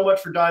 Thank you so much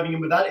for diving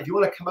in with that. If you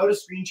want to come out of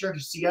screen share to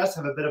see us,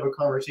 have a bit of a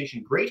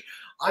conversation, great.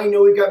 I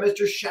know we've got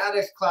Mr.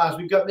 Shattuck's class,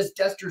 we've got Miss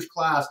Dester's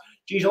class,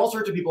 geez, all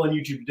sorts of people on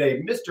YouTube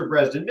today. Mr.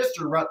 Bresden,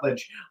 Mr.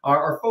 Rutledge,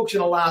 our folks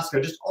in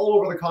Alaska, just all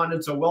over the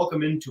continent. So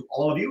welcome into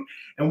all of you.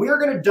 And we are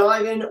going to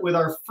dive in with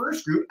our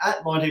first group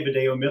at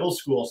Montevideo Middle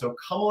School. So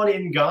come on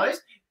in,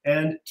 guys,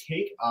 and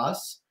take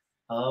us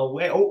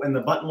away. Oh, and the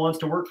button wants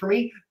to work for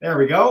me. There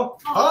we go.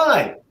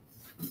 Hi.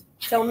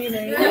 Tell me your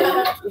name.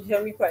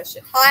 Tell me your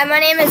question. Hi, my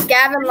name is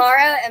Gavin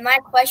Lara, and my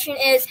question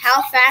is,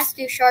 how fast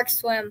do sharks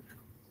swim?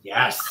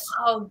 Yes.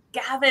 Oh,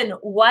 Gavin,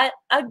 what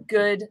a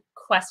good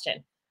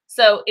question.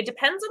 So it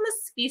depends on the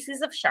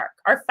species of shark.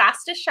 Our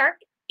fastest shark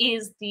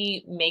is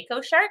the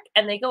mako shark,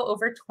 and they go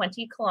over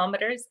 20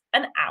 kilometers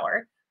an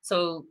hour.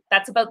 So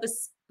that's about the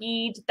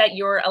speed that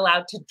you're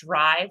allowed to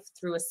drive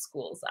through a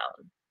school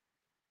zone.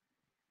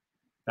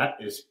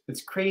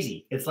 It's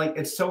crazy.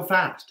 It's so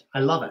fast.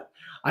 I love it.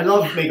 I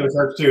love mako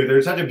sharks too.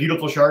 They're such a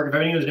beautiful shark. If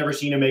anyone has never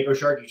seen a mako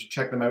shark, you should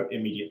check them out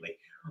immediately.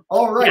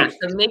 All right. Yeah,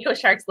 so mako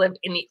sharks live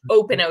in the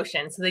open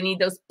ocean. So they need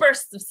those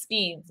bursts of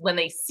speed. When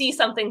they see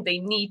something, they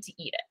need to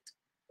eat it.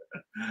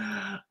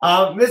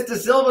 Ms. De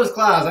Silva's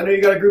class. I know you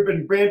got a group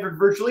in Brantford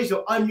virtually,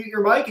 so unmute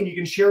your mic and you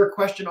can share a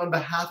question on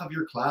behalf of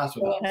your class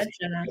with us.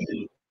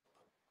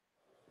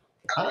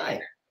 Hi.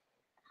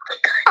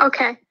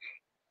 Okay.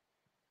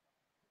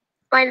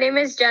 My name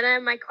is Jenna,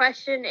 and my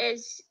question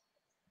is,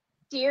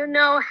 do you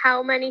know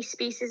how many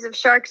species of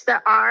sharks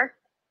there are?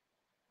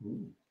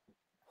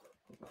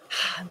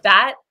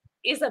 That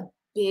is a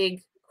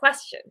big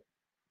question.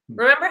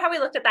 Remember how we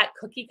looked at that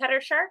cookie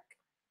cutter shark?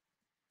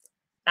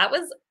 That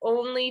was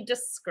only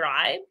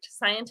described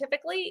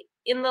scientifically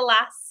in the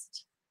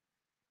last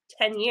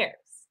 10 years.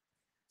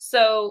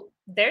 So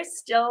there's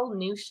still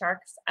new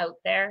sharks out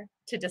there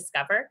to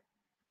discover.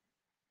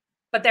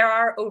 But there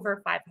are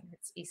over 500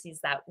 species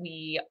that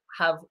we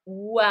have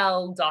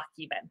well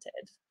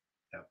documented.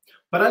 Yeah.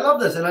 But I love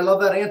this, and I love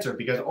that answer,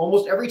 because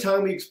almost every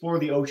time we explore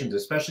the oceans,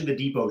 especially the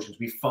deep oceans,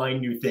 we find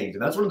new things.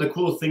 And that's one of the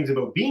coolest things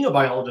about being a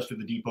biologist with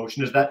the deep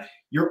ocean, is that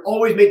you're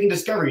always making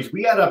discoveries.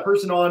 We had a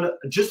person on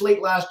just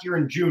late last year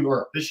in June,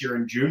 or this year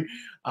in June,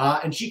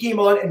 and she came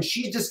on and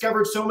she's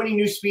discovered so many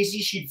new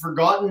species, she'd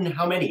forgotten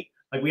how many.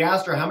 Like, we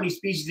asked her, how many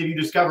species have you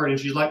discovered? And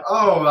she's like,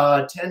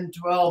 10,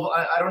 12,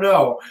 I don't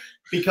know.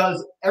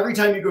 Because every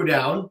time you go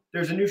down,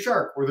 there's a new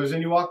shark or there's a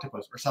new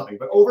octopus or something.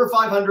 But over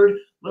 500,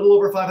 little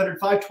over 500,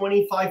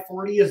 520,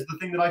 540 is the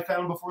thing that I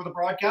found before the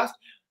broadcast.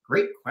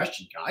 Great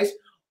question, guys.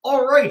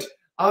 All right.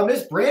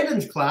 Miss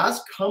Brandon's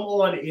class, come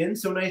on in.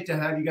 So nice to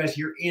have you guys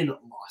here in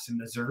Lawson,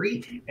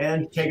 Missouri.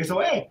 And take us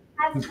away.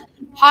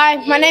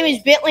 Hi, my name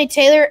is Bentley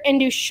Taylor. And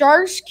do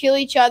sharks kill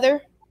each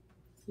other?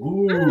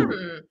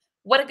 Ooh.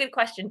 What a good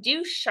question.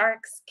 Do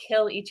sharks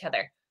kill each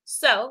other?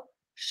 So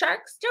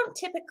sharks don't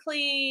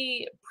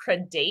typically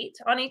predate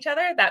on each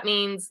other. That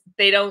means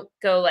they don't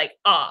go like,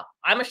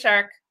 I'm a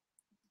shark.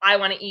 I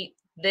want to eat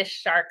this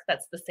shark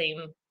that's the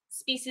same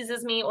species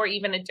as me or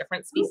even a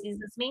different species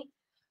as me.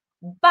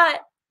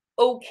 But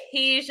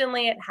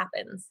occasionally it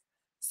happens.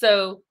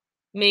 So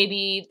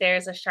maybe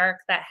there's a shark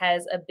that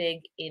has a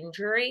big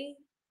injury.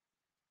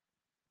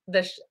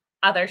 The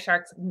other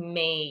sharks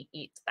may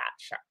eat that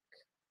shark.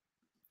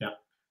 Yeah.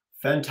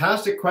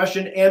 Fantastic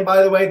question. And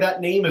by the way,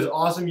 that name is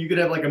awesome. You could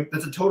have like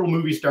that's a total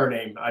movie star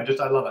name. I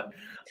love it.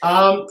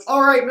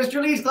 All right,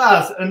 Mr. Lee's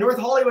class in North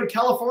Hollywood,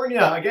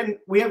 California. Again,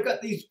 we have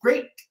got these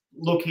great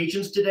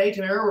locations today,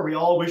 Tamara, where we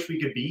all wish we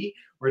could be,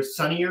 where it's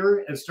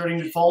sunnier and starting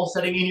to fall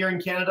setting in here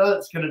in Canada.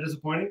 It's kind of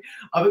disappointing.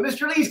 But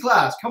Mr. Lee's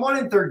class, come on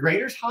in, third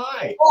graders.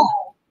 Hi.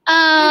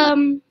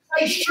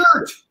 Nice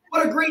shirt.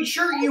 What a great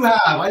shirt you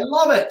have. I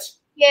love it.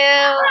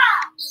 Yeah.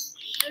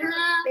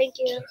 Thank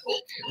you.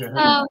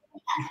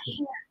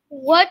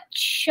 What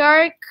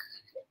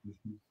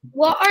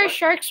are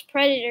sharks'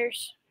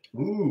 predators?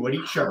 Ooh, what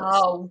eat sharks?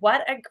 Oh,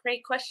 what a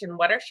great question.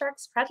 What are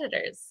sharks'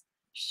 predators?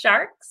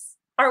 Sharks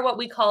are what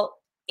we call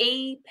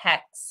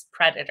apex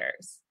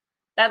predators.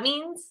 That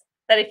means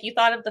that if you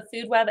thought of the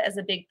food web as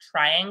a big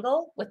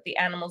triangle with the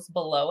animals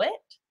below it,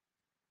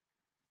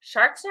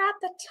 sharks are at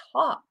the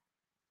top.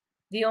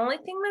 The only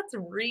thing that's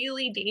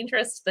really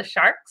dangerous to the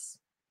sharks,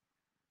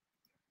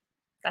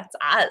 that's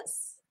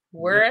us.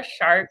 We're a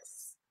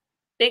shark's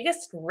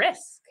biggest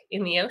risk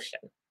in the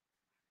ocean.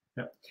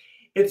 Yeah.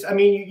 It's, I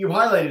mean, you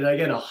highlighted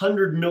again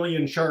 100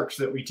 million sharks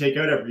that we take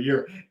out every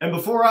year. And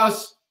before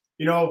us,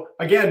 you know,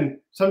 again,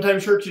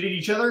 sometimes sharks would eat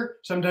each other.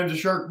 Sometimes a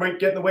shark might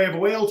get in the way of a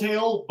whale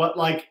tail. But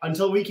like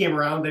until we came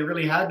around, they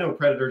really had no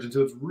predators. And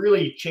so it's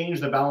really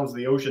changed the balance of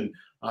the ocean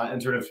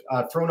and sort of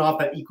thrown off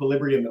that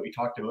equilibrium that we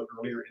talked about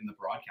earlier in the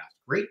broadcast.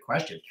 Great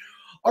question.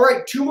 All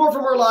right, 2 more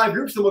from our live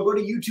groups, then we'll go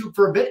to YouTube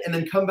for a bit and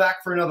then come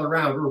back for another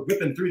round. We're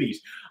whipping through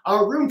these.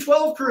 Room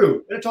 12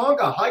 crew,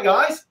 Minnetonka. Hi,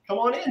 guys. Come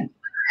on in.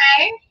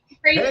 Hi.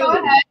 Great, Hey. go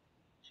ahead.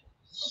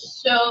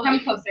 So come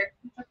closer.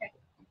 It's okay.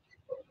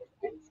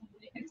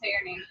 You can say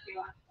your name if you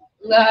want.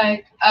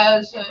 Like,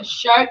 has a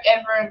shark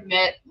ever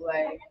met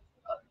like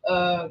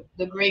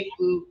the great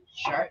blue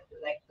shark,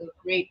 like the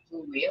great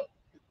blue whale?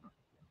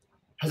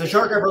 Has a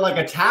shark ever like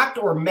attacked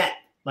or met,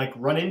 like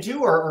run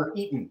into or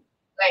eaten?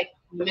 Like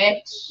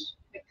met,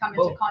 Like come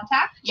into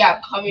contact.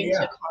 yeah, coming Yeah.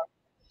 to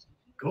contact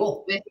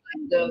Cool. with like,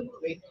 the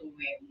great blue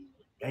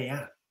whale.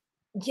 Yeah.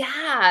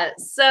 Yeah,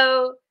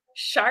 so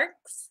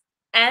sharks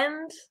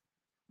and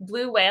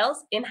blue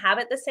whales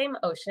inhabit the same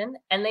ocean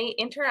and they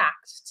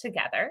interact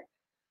together.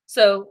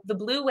 So the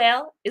blue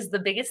whale is the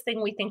biggest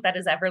thing we think that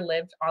has ever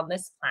lived on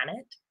this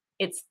planet.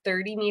 It's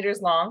 30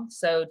 meters long.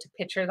 So to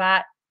picture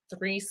that,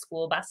 3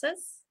 school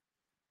buses.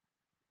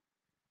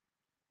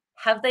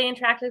 Have they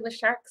interacted with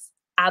sharks?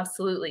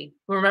 Absolutely.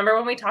 Remember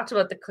when we talked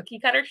about the cookie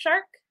cutter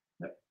shark?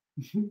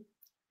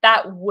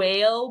 That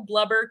whale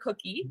blubber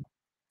cookie.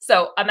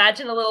 So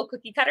imagine a little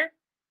cookie cutter.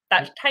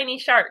 That tiny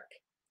shark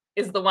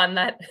is the one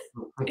that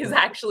is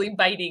actually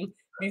biting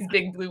these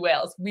big blue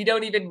whales. We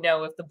don't even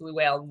know if the blue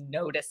whale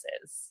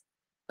notices.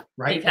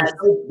 Right. Because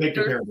so big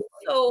they're compared to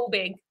so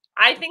big.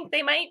 I think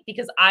they might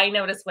because I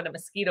notice when a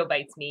mosquito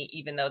bites me,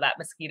 even though that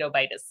mosquito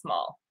bite is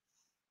small.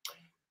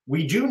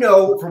 We do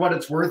know, for what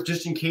it's worth,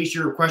 just in case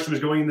your question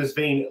was going in this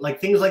vein, like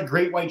things like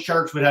great white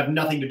sharks would have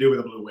nothing to do with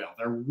a blue whale.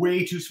 They're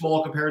way too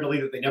small comparatively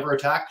that they never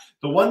attack.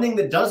 The one thing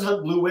that does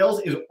hunt blue whales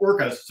is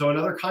orcas. So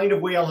another kind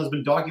of whale has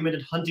been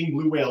documented hunting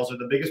blue whales. They're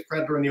the biggest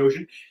predator in the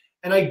ocean.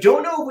 And I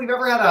don't know if we've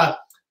ever had a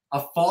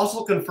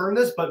fossil confirm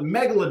this, but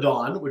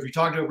megalodon, which we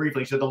talked about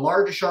briefly, so the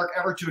largest shark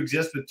ever to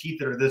exist with teeth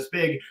that are this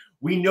big,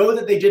 we know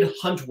that they did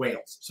hunt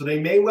whales. So they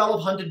may well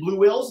have hunted blue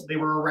whales. They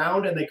were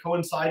around and they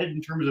coincided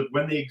in terms of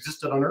when they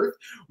existed on Earth,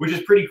 which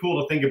is pretty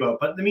cool to think about.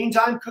 But in the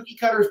meantime, cookie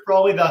cutter is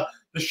probably the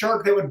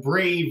shark that would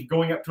brave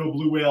going up to a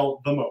blue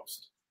whale the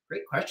most.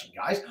 Great question,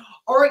 guys.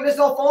 All right, Miss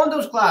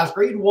Alfonso's class,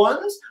 grade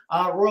 1s,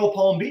 Royal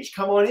Palm Beach,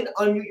 come on in,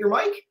 unmute your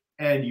mic,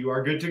 and you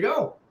are good to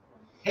go.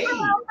 Hey.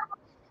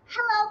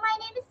 Hello, my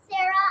name is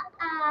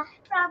Sarah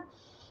from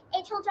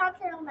H.L.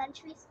 Johnson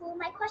Elementary School.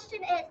 My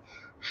question is,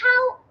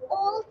 how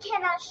old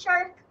can a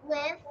shark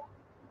live?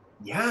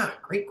 Yeah,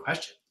 great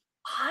question.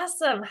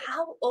 Awesome.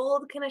 How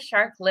old can a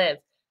shark live?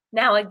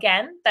 Now,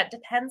 again, that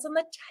depends on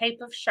the type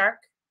of shark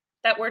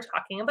that we're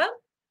talking about.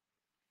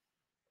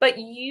 But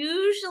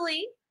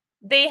usually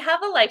they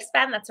have a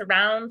lifespan that's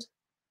around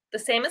the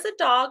same as a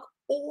dog,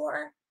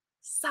 or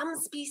some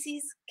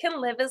species can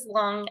live as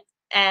long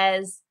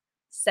as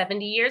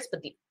 70 years,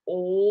 but the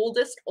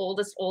oldest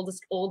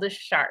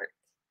shark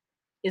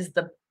is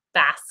the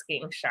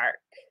basking shark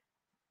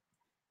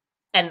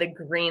and the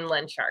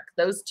Greenland shark.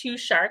 Those 2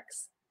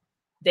 sharks,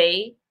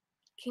 they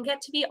can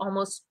get to be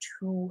almost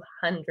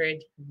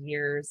 200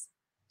 years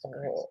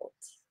old.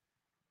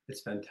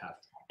 It's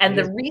fantastic. And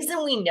the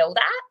reason we know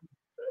that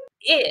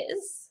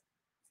is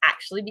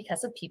actually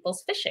because of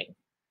people's fishing.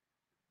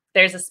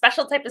 There's a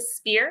special type of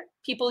spear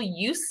people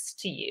used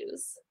to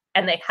use,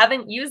 and they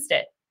haven't used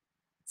it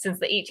since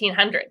the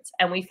 1800s.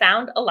 And we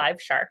found a live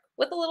shark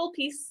with a little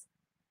piece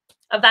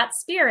of that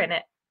spear in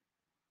it.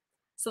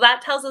 So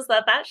that tells us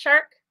that that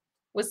shark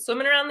was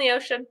swimming around the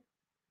ocean.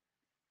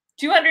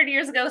 200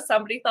 years ago,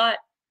 somebody thought,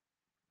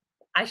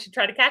 I should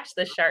try to catch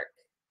this shark.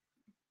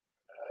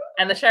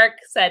 And the shark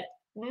said,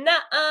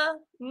 "Nuh-uh,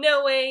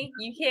 no way,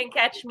 you can't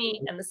catch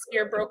me." And the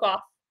spear broke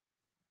off.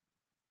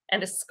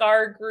 And a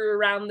scar grew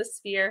around the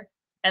spear.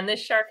 And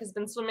this shark has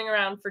been swimming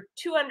around for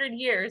 200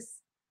 years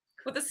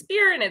with a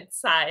spear in its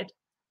side.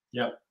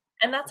 Yep.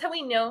 And that's how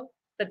we know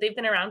that they've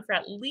been around for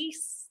at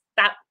least,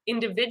 that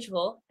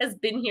individual has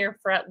been here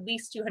for at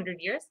least 200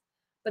 years.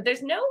 But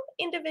there's no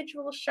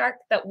individual shark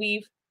that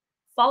we've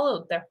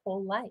followed their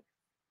whole life.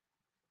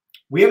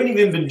 We haven't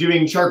even been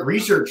doing shark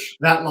research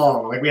that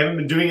long. Like we haven't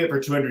been doing it for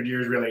 200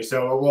 years really.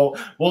 So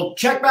we'll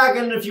check back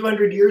in a few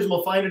hundred years and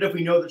we'll find out if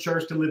we know that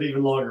sharks can live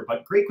even longer.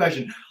 But great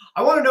question.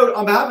 I want to note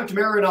on behalf of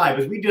Tamara and I,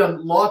 because we've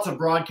done lots of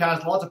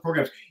broadcasts, lots of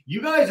programs,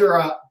 you guys are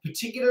a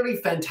particularly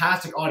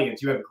fantastic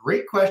audience. You have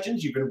great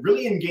questions. You've been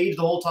really engaged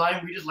the whole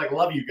time. We just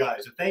love you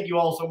guys. So thank you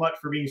all so much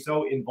for being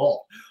so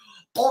involved.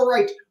 All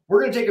right,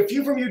 we're going to take a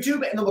few from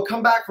YouTube and then we'll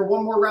come back for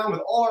one more round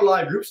with all our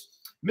live groups.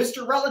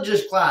 Mr.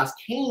 Relige's class,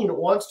 Kane,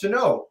 wants to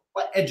know,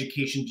 what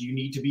education do you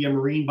need to be a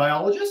marine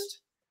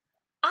biologist?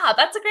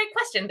 That's a great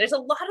question. There's a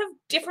lot of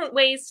different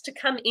ways to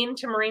come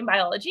into marine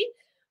biology.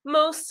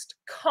 Most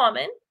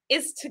common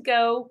is to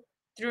go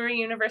through a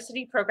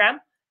university program.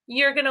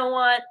 You're going to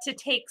want to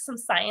take some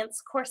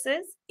science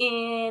courses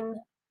in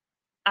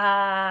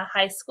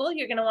high school.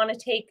 You're going to want to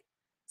take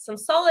some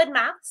solid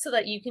math so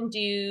that you can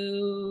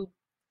do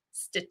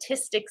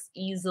statistics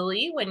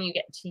easily when you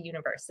get to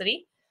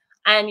university.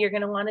 And you're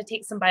going to want to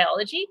take some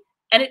biology.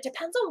 And it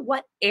depends on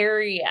what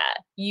area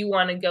you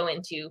want to go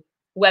into,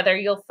 whether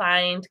you'll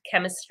find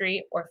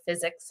chemistry or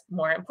physics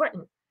more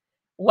important.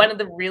 One of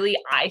the really,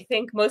 I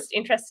think, most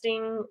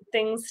interesting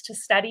things to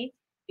study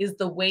is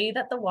the way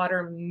that the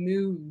water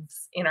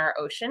moves in our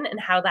ocean and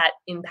how that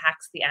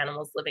impacts the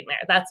animals living there.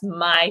 That's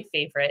my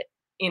favorite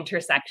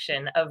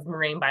intersection of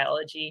marine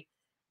biology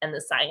and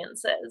the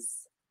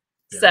sciences.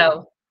 Yeah.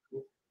 So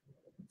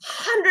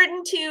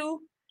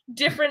 102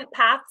 different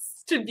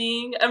paths to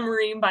being a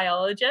marine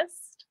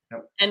biologist.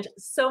 Yep. And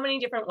so many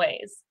different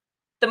ways.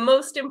 The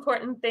most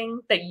important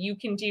thing that you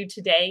can do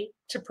today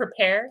to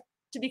prepare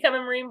to become a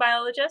marine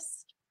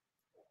biologist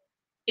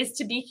is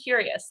to be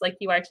curious like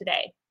you are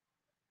today,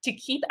 to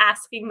keep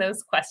asking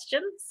those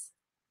questions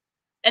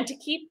and to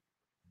keep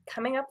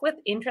coming up with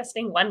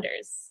interesting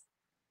wonders.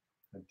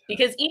 Fantastic.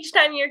 Because each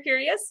time you're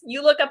curious,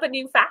 you look up a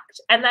new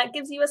fact and that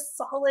gives you a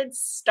solid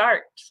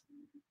start.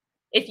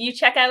 If you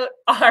check out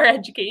our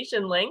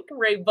education link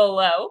right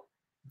below,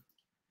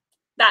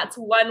 that's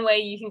one way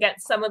you can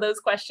get some of those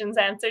questions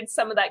answered,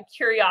 some of that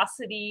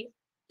curiosity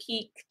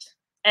piqued.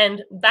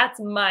 And that's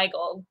my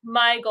goal.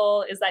 My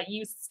goal is that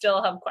you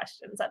still have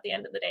questions at the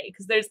end of the day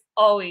because there's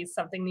always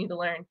something new to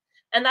learn.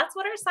 And that's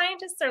what our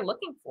scientists are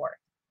looking for.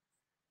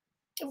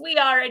 If we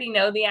already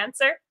know the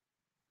answer,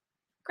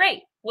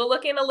 great. We'll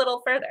look in a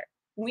little further.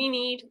 We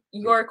need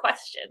your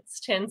questions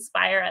to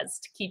inspire us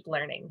to keep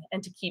learning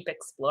and to keep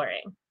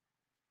exploring.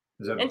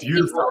 And to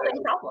keep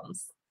solving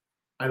problems.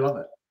 I love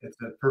it. It's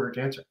a perfect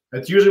answer.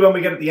 That's usually when we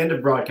get at the end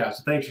of broadcast.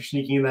 So thanks for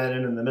sneaking that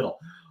in the middle.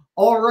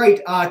 All right,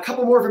 a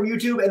couple more from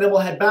YouTube, and then we'll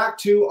head back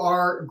to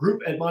our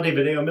group at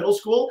Montevideo Middle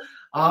School.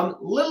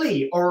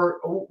 Lily,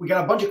 we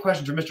got a bunch of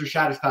questions from Mr.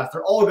 Shattuck's class.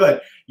 They're all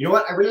good. You know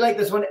what? I really like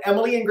this one.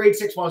 Emily in grade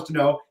 6 wants to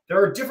know,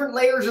 there are different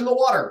layers in the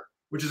water,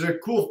 which is a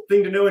cool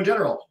thing to know in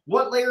general.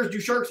 What layers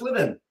do sharks live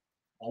in?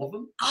 All of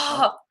them?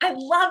 Oh, I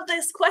love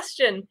this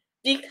question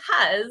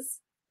because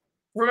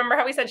remember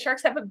how we said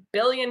sharks have 1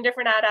 billion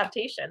different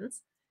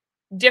adaptations?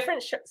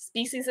 Different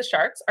species of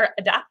sharks are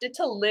adapted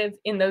to live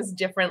in those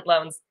different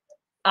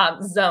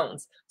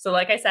zones. So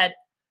like I said,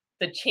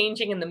 the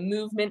changing and the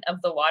movement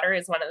of the water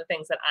is one of the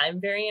things that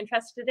I'm very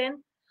interested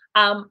in.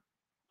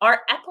 Our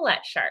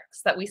epaulet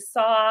sharks that we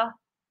saw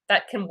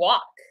that can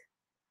walk,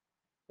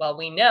 well,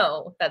 we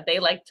know that they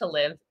like to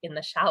live in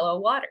the shallow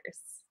waters.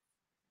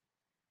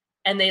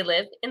 And they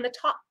live in the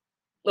top,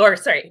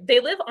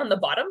 they live on the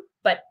bottom,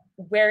 but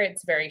where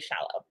it's very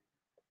shallow.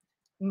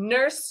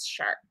 Nurse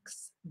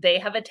sharks, they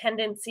have a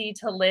tendency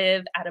to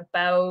live at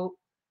about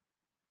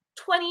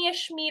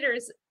 20-ish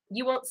meters.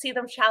 You won't see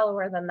them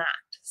shallower than that.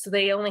 So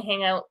they only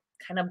hang out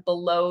kind of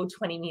below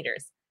 20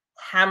 meters.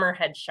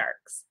 Hammerhead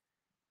sharks,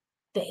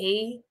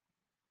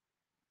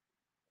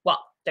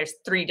 there's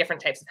 3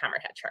 different types of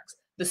hammerhead sharks.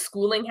 The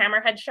schooling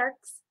hammerhead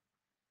sharks,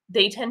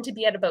 they tend to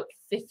be at about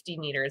 50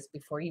 meters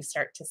before you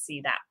start to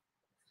see that.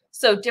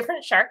 So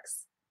different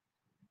sharks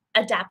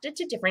adapted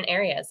to different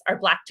areas. Our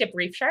blacktip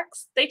reef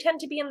sharks, they tend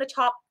to be in the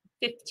top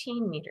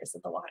 15 meters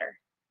of the water.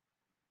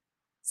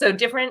 So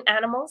different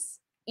animals,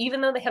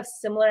 even though they have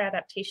similar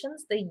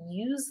adaptations, they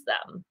use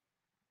them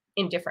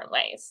in different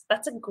ways.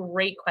 That's a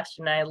great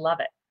question. And I love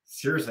it.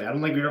 Seriously, I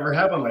don't think we've ever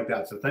had one like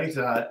that. So thanks,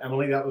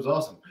 Emily. That was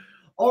awesome.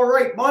 All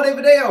right,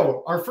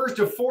 Montevideo, our first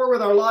of 4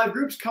 with our live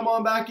groups. Come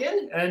on back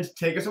in and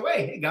take us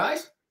away. Hey,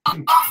 guys.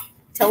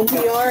 Tell them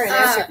who you are and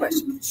ask your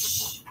question.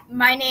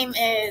 My name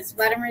is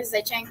Vladimir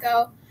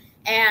Zachenko.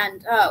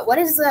 And what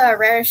is the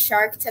rarest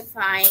shark to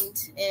find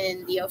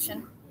in the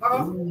ocean?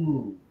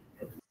 Ooh.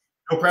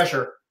 No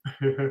pressure.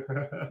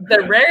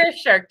 The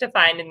rarest shark to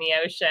find in the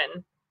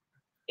ocean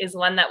is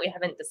one that we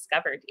haven't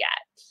discovered yet.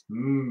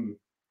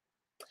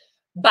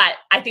 But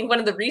I think one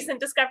of the recent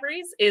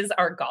discoveries is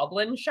our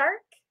goblin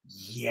shark.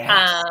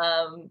 Yes.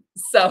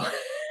 So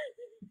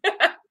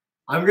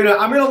I'm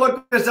gonna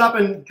look this up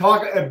and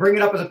bring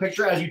it up as a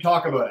picture as you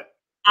talk about it.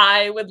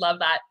 I would love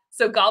that.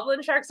 So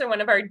goblin sharks are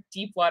one of our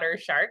deep water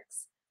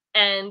sharks.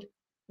 And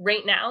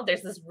right now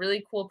there's this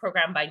really cool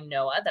program by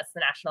NOAA, that's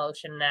the National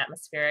Ocean and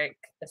Atmospheric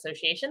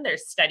Association. They're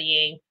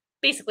studying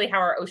basically how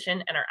our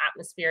ocean and our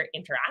atmosphere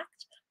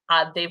interact.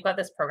 They've got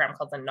this program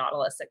called the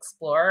Nautilus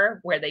Explorer,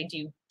 where they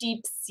do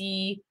deep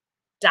sea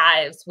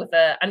dives with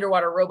an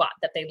underwater robot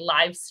that they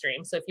live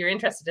stream. So if you're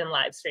interested in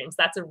live streams,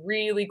 that's a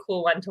really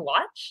cool one to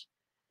watch.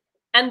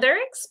 And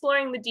they're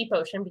exploring the deep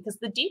ocean because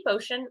the deep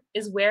ocean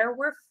is where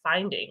we're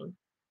finding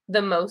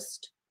the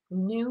most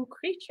new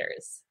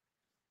creatures.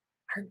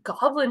 Our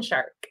goblin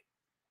shark.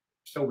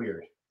 So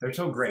weird. They're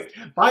so great.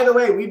 By the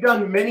way, we've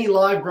done many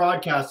live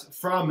broadcasts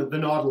from the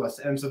Nautilus.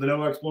 And so the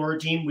NOAA Explorer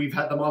team, we've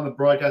had them on the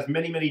broadcast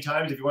many, many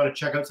times. If you want to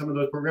check out some of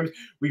those programs,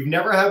 we've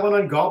never had one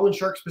on goblin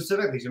shark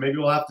specifically. So maybe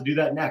we'll have to do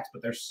that next.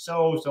 But they're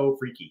so, so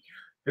freaky.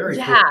 Very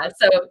cool.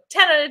 So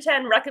 10 out of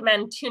 10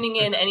 recommend tuning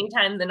in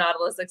anytime the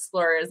Nautilus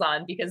Explorer is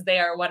on, because they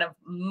are one of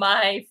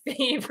my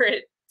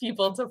favorite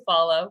people to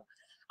follow.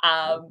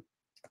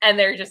 And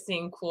they're just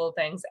seeing cool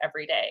things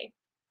every day.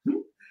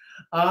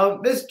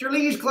 Mr.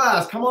 Lee's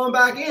class, come on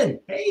back in.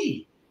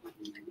 Hey.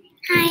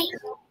 Hi.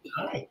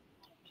 Hi.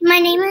 My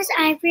name is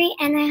Ivory,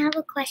 and I have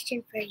a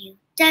question for you.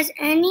 Does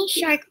any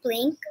shark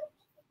blink?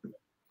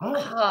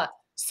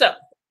 So,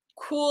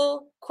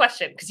 cool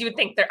question, because you would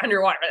think they're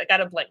underwater. They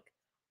gotta blink.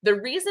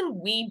 The reason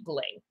we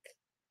blink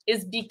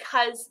is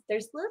because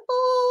there's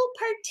little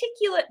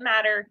particulate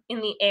matter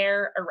in the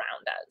air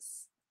around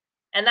us.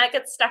 And that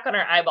gets stuck on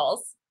our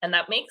eyeballs, and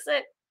that makes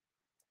it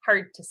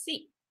hard to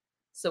see.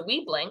 So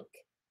we blink,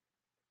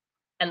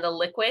 and the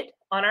liquid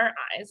on our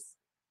eyes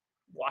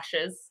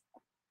washes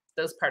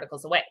those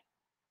particles away.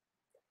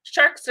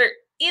 Sharks are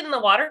in the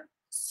water,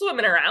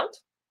 swimming around.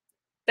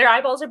 Their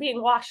eyeballs are being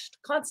washed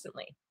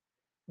constantly.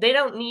 They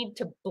don't need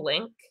to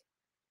blink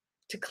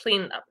to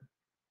clean them.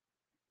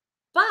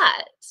 But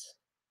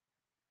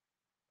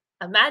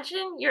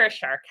imagine you're a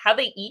shark. How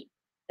they eat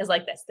is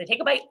like this. They take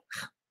a bite,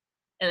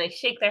 and they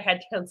shake their head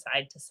from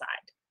side to side.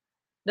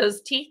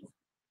 Those teeth,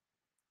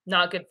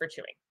 not good for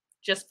chewing,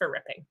 just for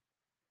ripping.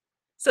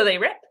 So they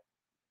rip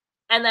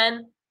and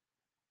then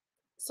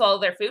swallow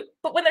their food.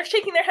 But when they're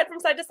shaking their head from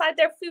side to side,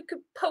 their food could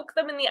poke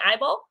them in the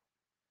eyeball.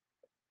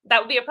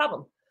 That would be a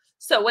problem.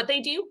 So what they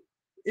do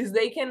is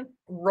they can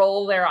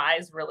roll their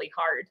eyes really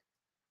hard.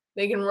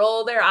 They can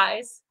roll their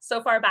eyes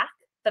so far back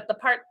that the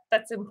part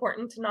that's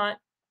important to not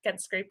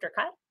get scraped or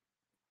cut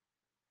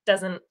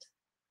doesn't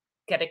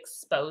get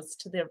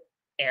exposed to the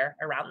air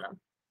around them.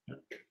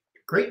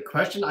 Great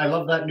question. I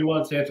love that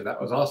nuanced answer.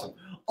 That was awesome.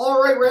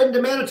 All right, we're heading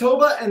to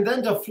Manitoba and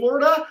then to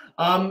Florida.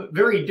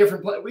 Very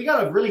different place. We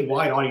got a really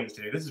wide audience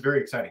today. This is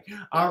very exciting.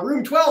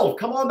 Room 12,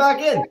 come on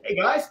back in. Hey,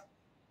 guys.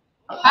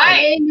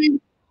 Hi.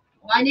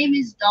 My name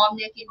is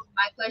Dominic, and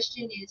my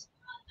question is,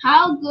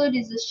 how good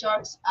is the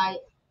shark's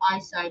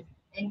eyesight,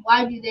 and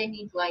why do they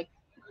need like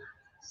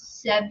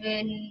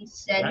 7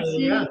 senses?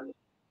 Yeah.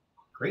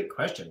 Great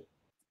question.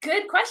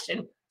 Good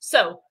question.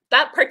 So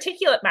that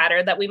particulate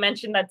matter that we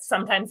mentioned that's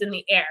sometimes in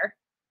the air,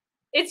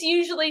 it's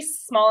usually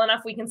small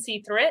enough we can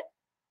see through it.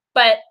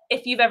 But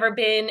if you've ever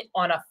been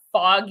on a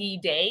foggy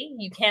day,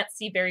 you can't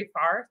see very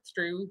far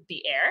through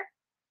the air.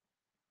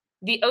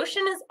 The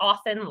ocean is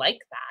often like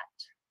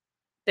that.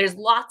 There's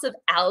lots of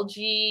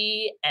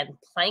algae and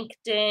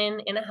plankton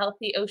in a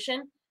healthy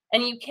ocean,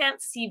 and you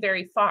can't see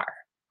very far.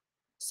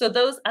 So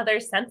those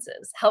other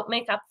senses help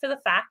make up for the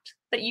fact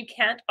that you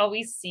can't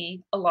always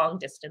see a long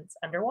distance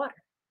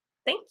underwater.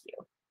 Thank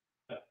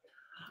you.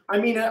 I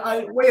mean,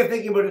 a way of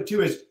thinking about it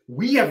too is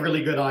we have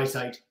really good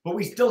eyesight, but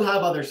we still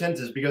have other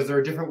senses because there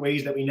are different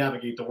ways that we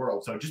navigate the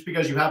world. So just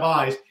because you have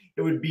eyes,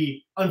 it would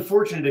be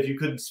unfortunate if you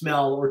couldn't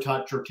smell or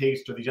touch or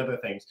taste or these other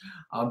things.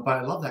 But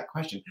I love that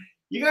question.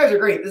 You guys are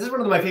great. This is one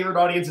of my favorite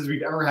audiences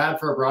we've ever had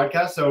for a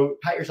broadcast, so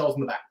pat yourselves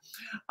on the back.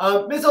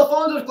 Miss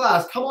Alfonso's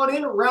class, come on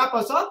in, wrap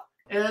us up,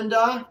 and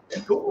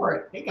go for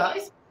it. Hey,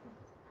 guys.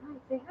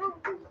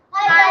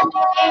 Hi,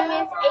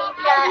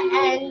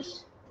 my name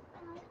is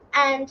Avia,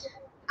 and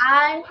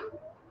I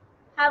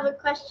have a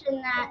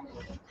question that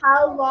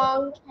how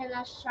long can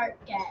a shark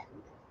get?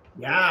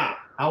 Yeah,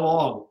 how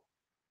long?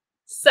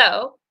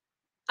 So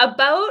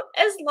about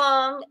as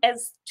long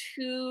as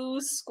 2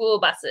 school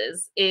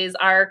buses is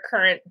our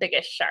current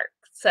biggest shark.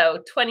 So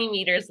 20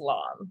 meters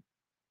long.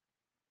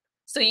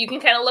 So you can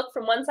kind of look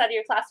from one side of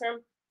your classroom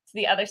to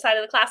the other side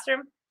of the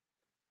classroom.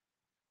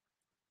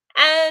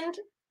 And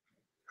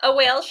a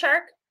whale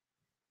shark,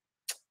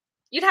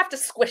 you'd have to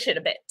squish it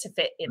a bit to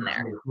fit in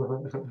there.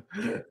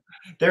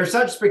 They're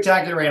such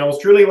spectacular animals.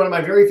 Truly one of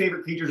my very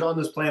favorite creatures on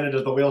this planet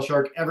is the whale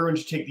shark. Everyone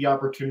should take the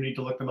opportunity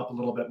to look them up a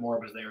little bit more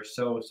because they are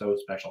so, so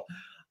special.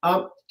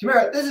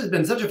 Tamara, this has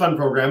been such a fun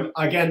program.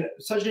 Again,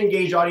 such an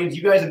engaged audience.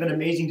 You guys have been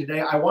amazing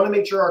today. I want to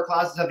make sure our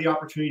classes have the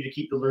opportunity to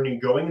keep the learning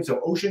going. And so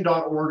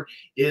ocean.org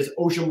is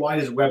Ocean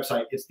Wide's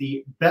website. It's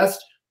the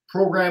best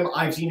program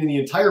I've seen in the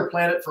entire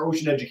planet for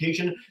ocean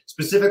education.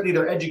 Specifically,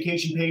 their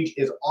education page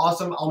is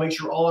awesome. I'll make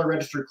sure all our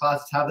registered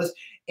classes have this.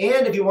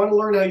 And if you want to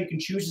learn how you can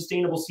choose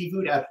sustainable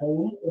seafood at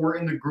home or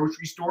in the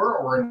grocery store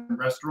or in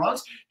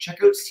restaurants,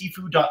 check out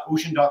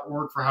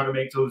seafood.ocean.org for how to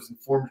make those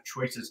informed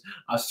choices,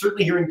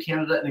 certainly here in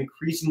Canada and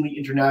increasingly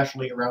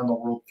internationally around the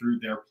world through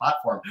their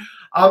platform.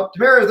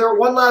 Tamara, is there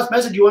one last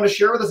message you want to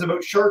share with us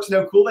about sharks and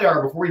how cool they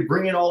are before we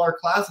bring in all our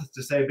classes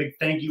to say a big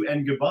thank you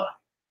and goodbye?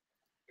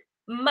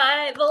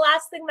 The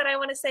last thing that I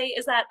want to say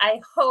is that I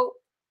hope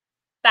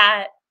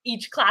that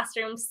each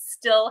classroom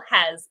still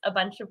has a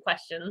bunch of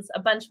questions, a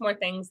bunch more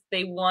things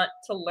they want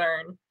to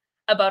learn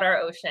about our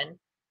ocean,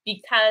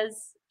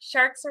 because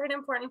sharks are an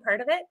important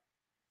part of it,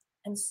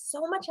 and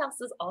so much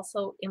else is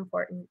also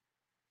important.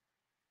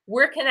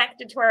 We're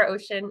connected to our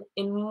ocean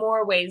in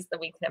more ways than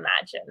we can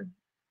imagine.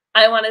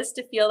 I want us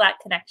to feel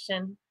that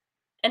connection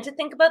and to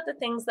think about the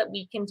things that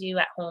we can do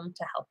at home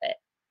to help it.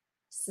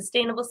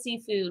 Sustainable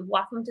seafood,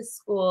 walking to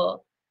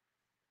school.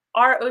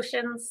 Our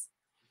oceans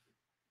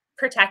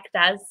protect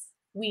us.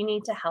 We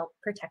need to help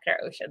protect our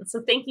oceans.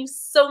 So thank you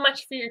so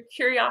much for your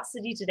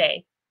curiosity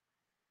today.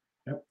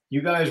 Yep.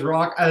 You guys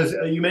rock. As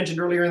you mentioned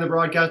earlier in the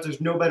broadcast,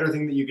 there's no better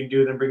thing that you can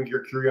do than bring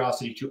your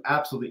curiosity to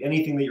absolutely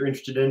anything that you're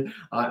interested in.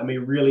 And we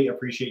really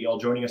appreciate you all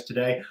joining us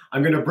today.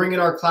 I'm going to bring in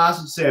our class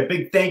and say a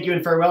big thank you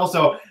and farewell.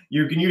 So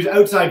you can use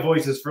outside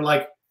voices for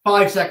like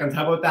 5 seconds.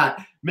 How about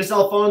that? Miss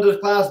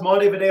Alfonso's class,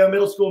 Montevideo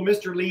Middle School,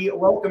 Mr. Lee,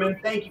 welcome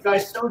and thank you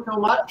guys so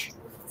much.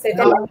 Say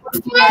thank you.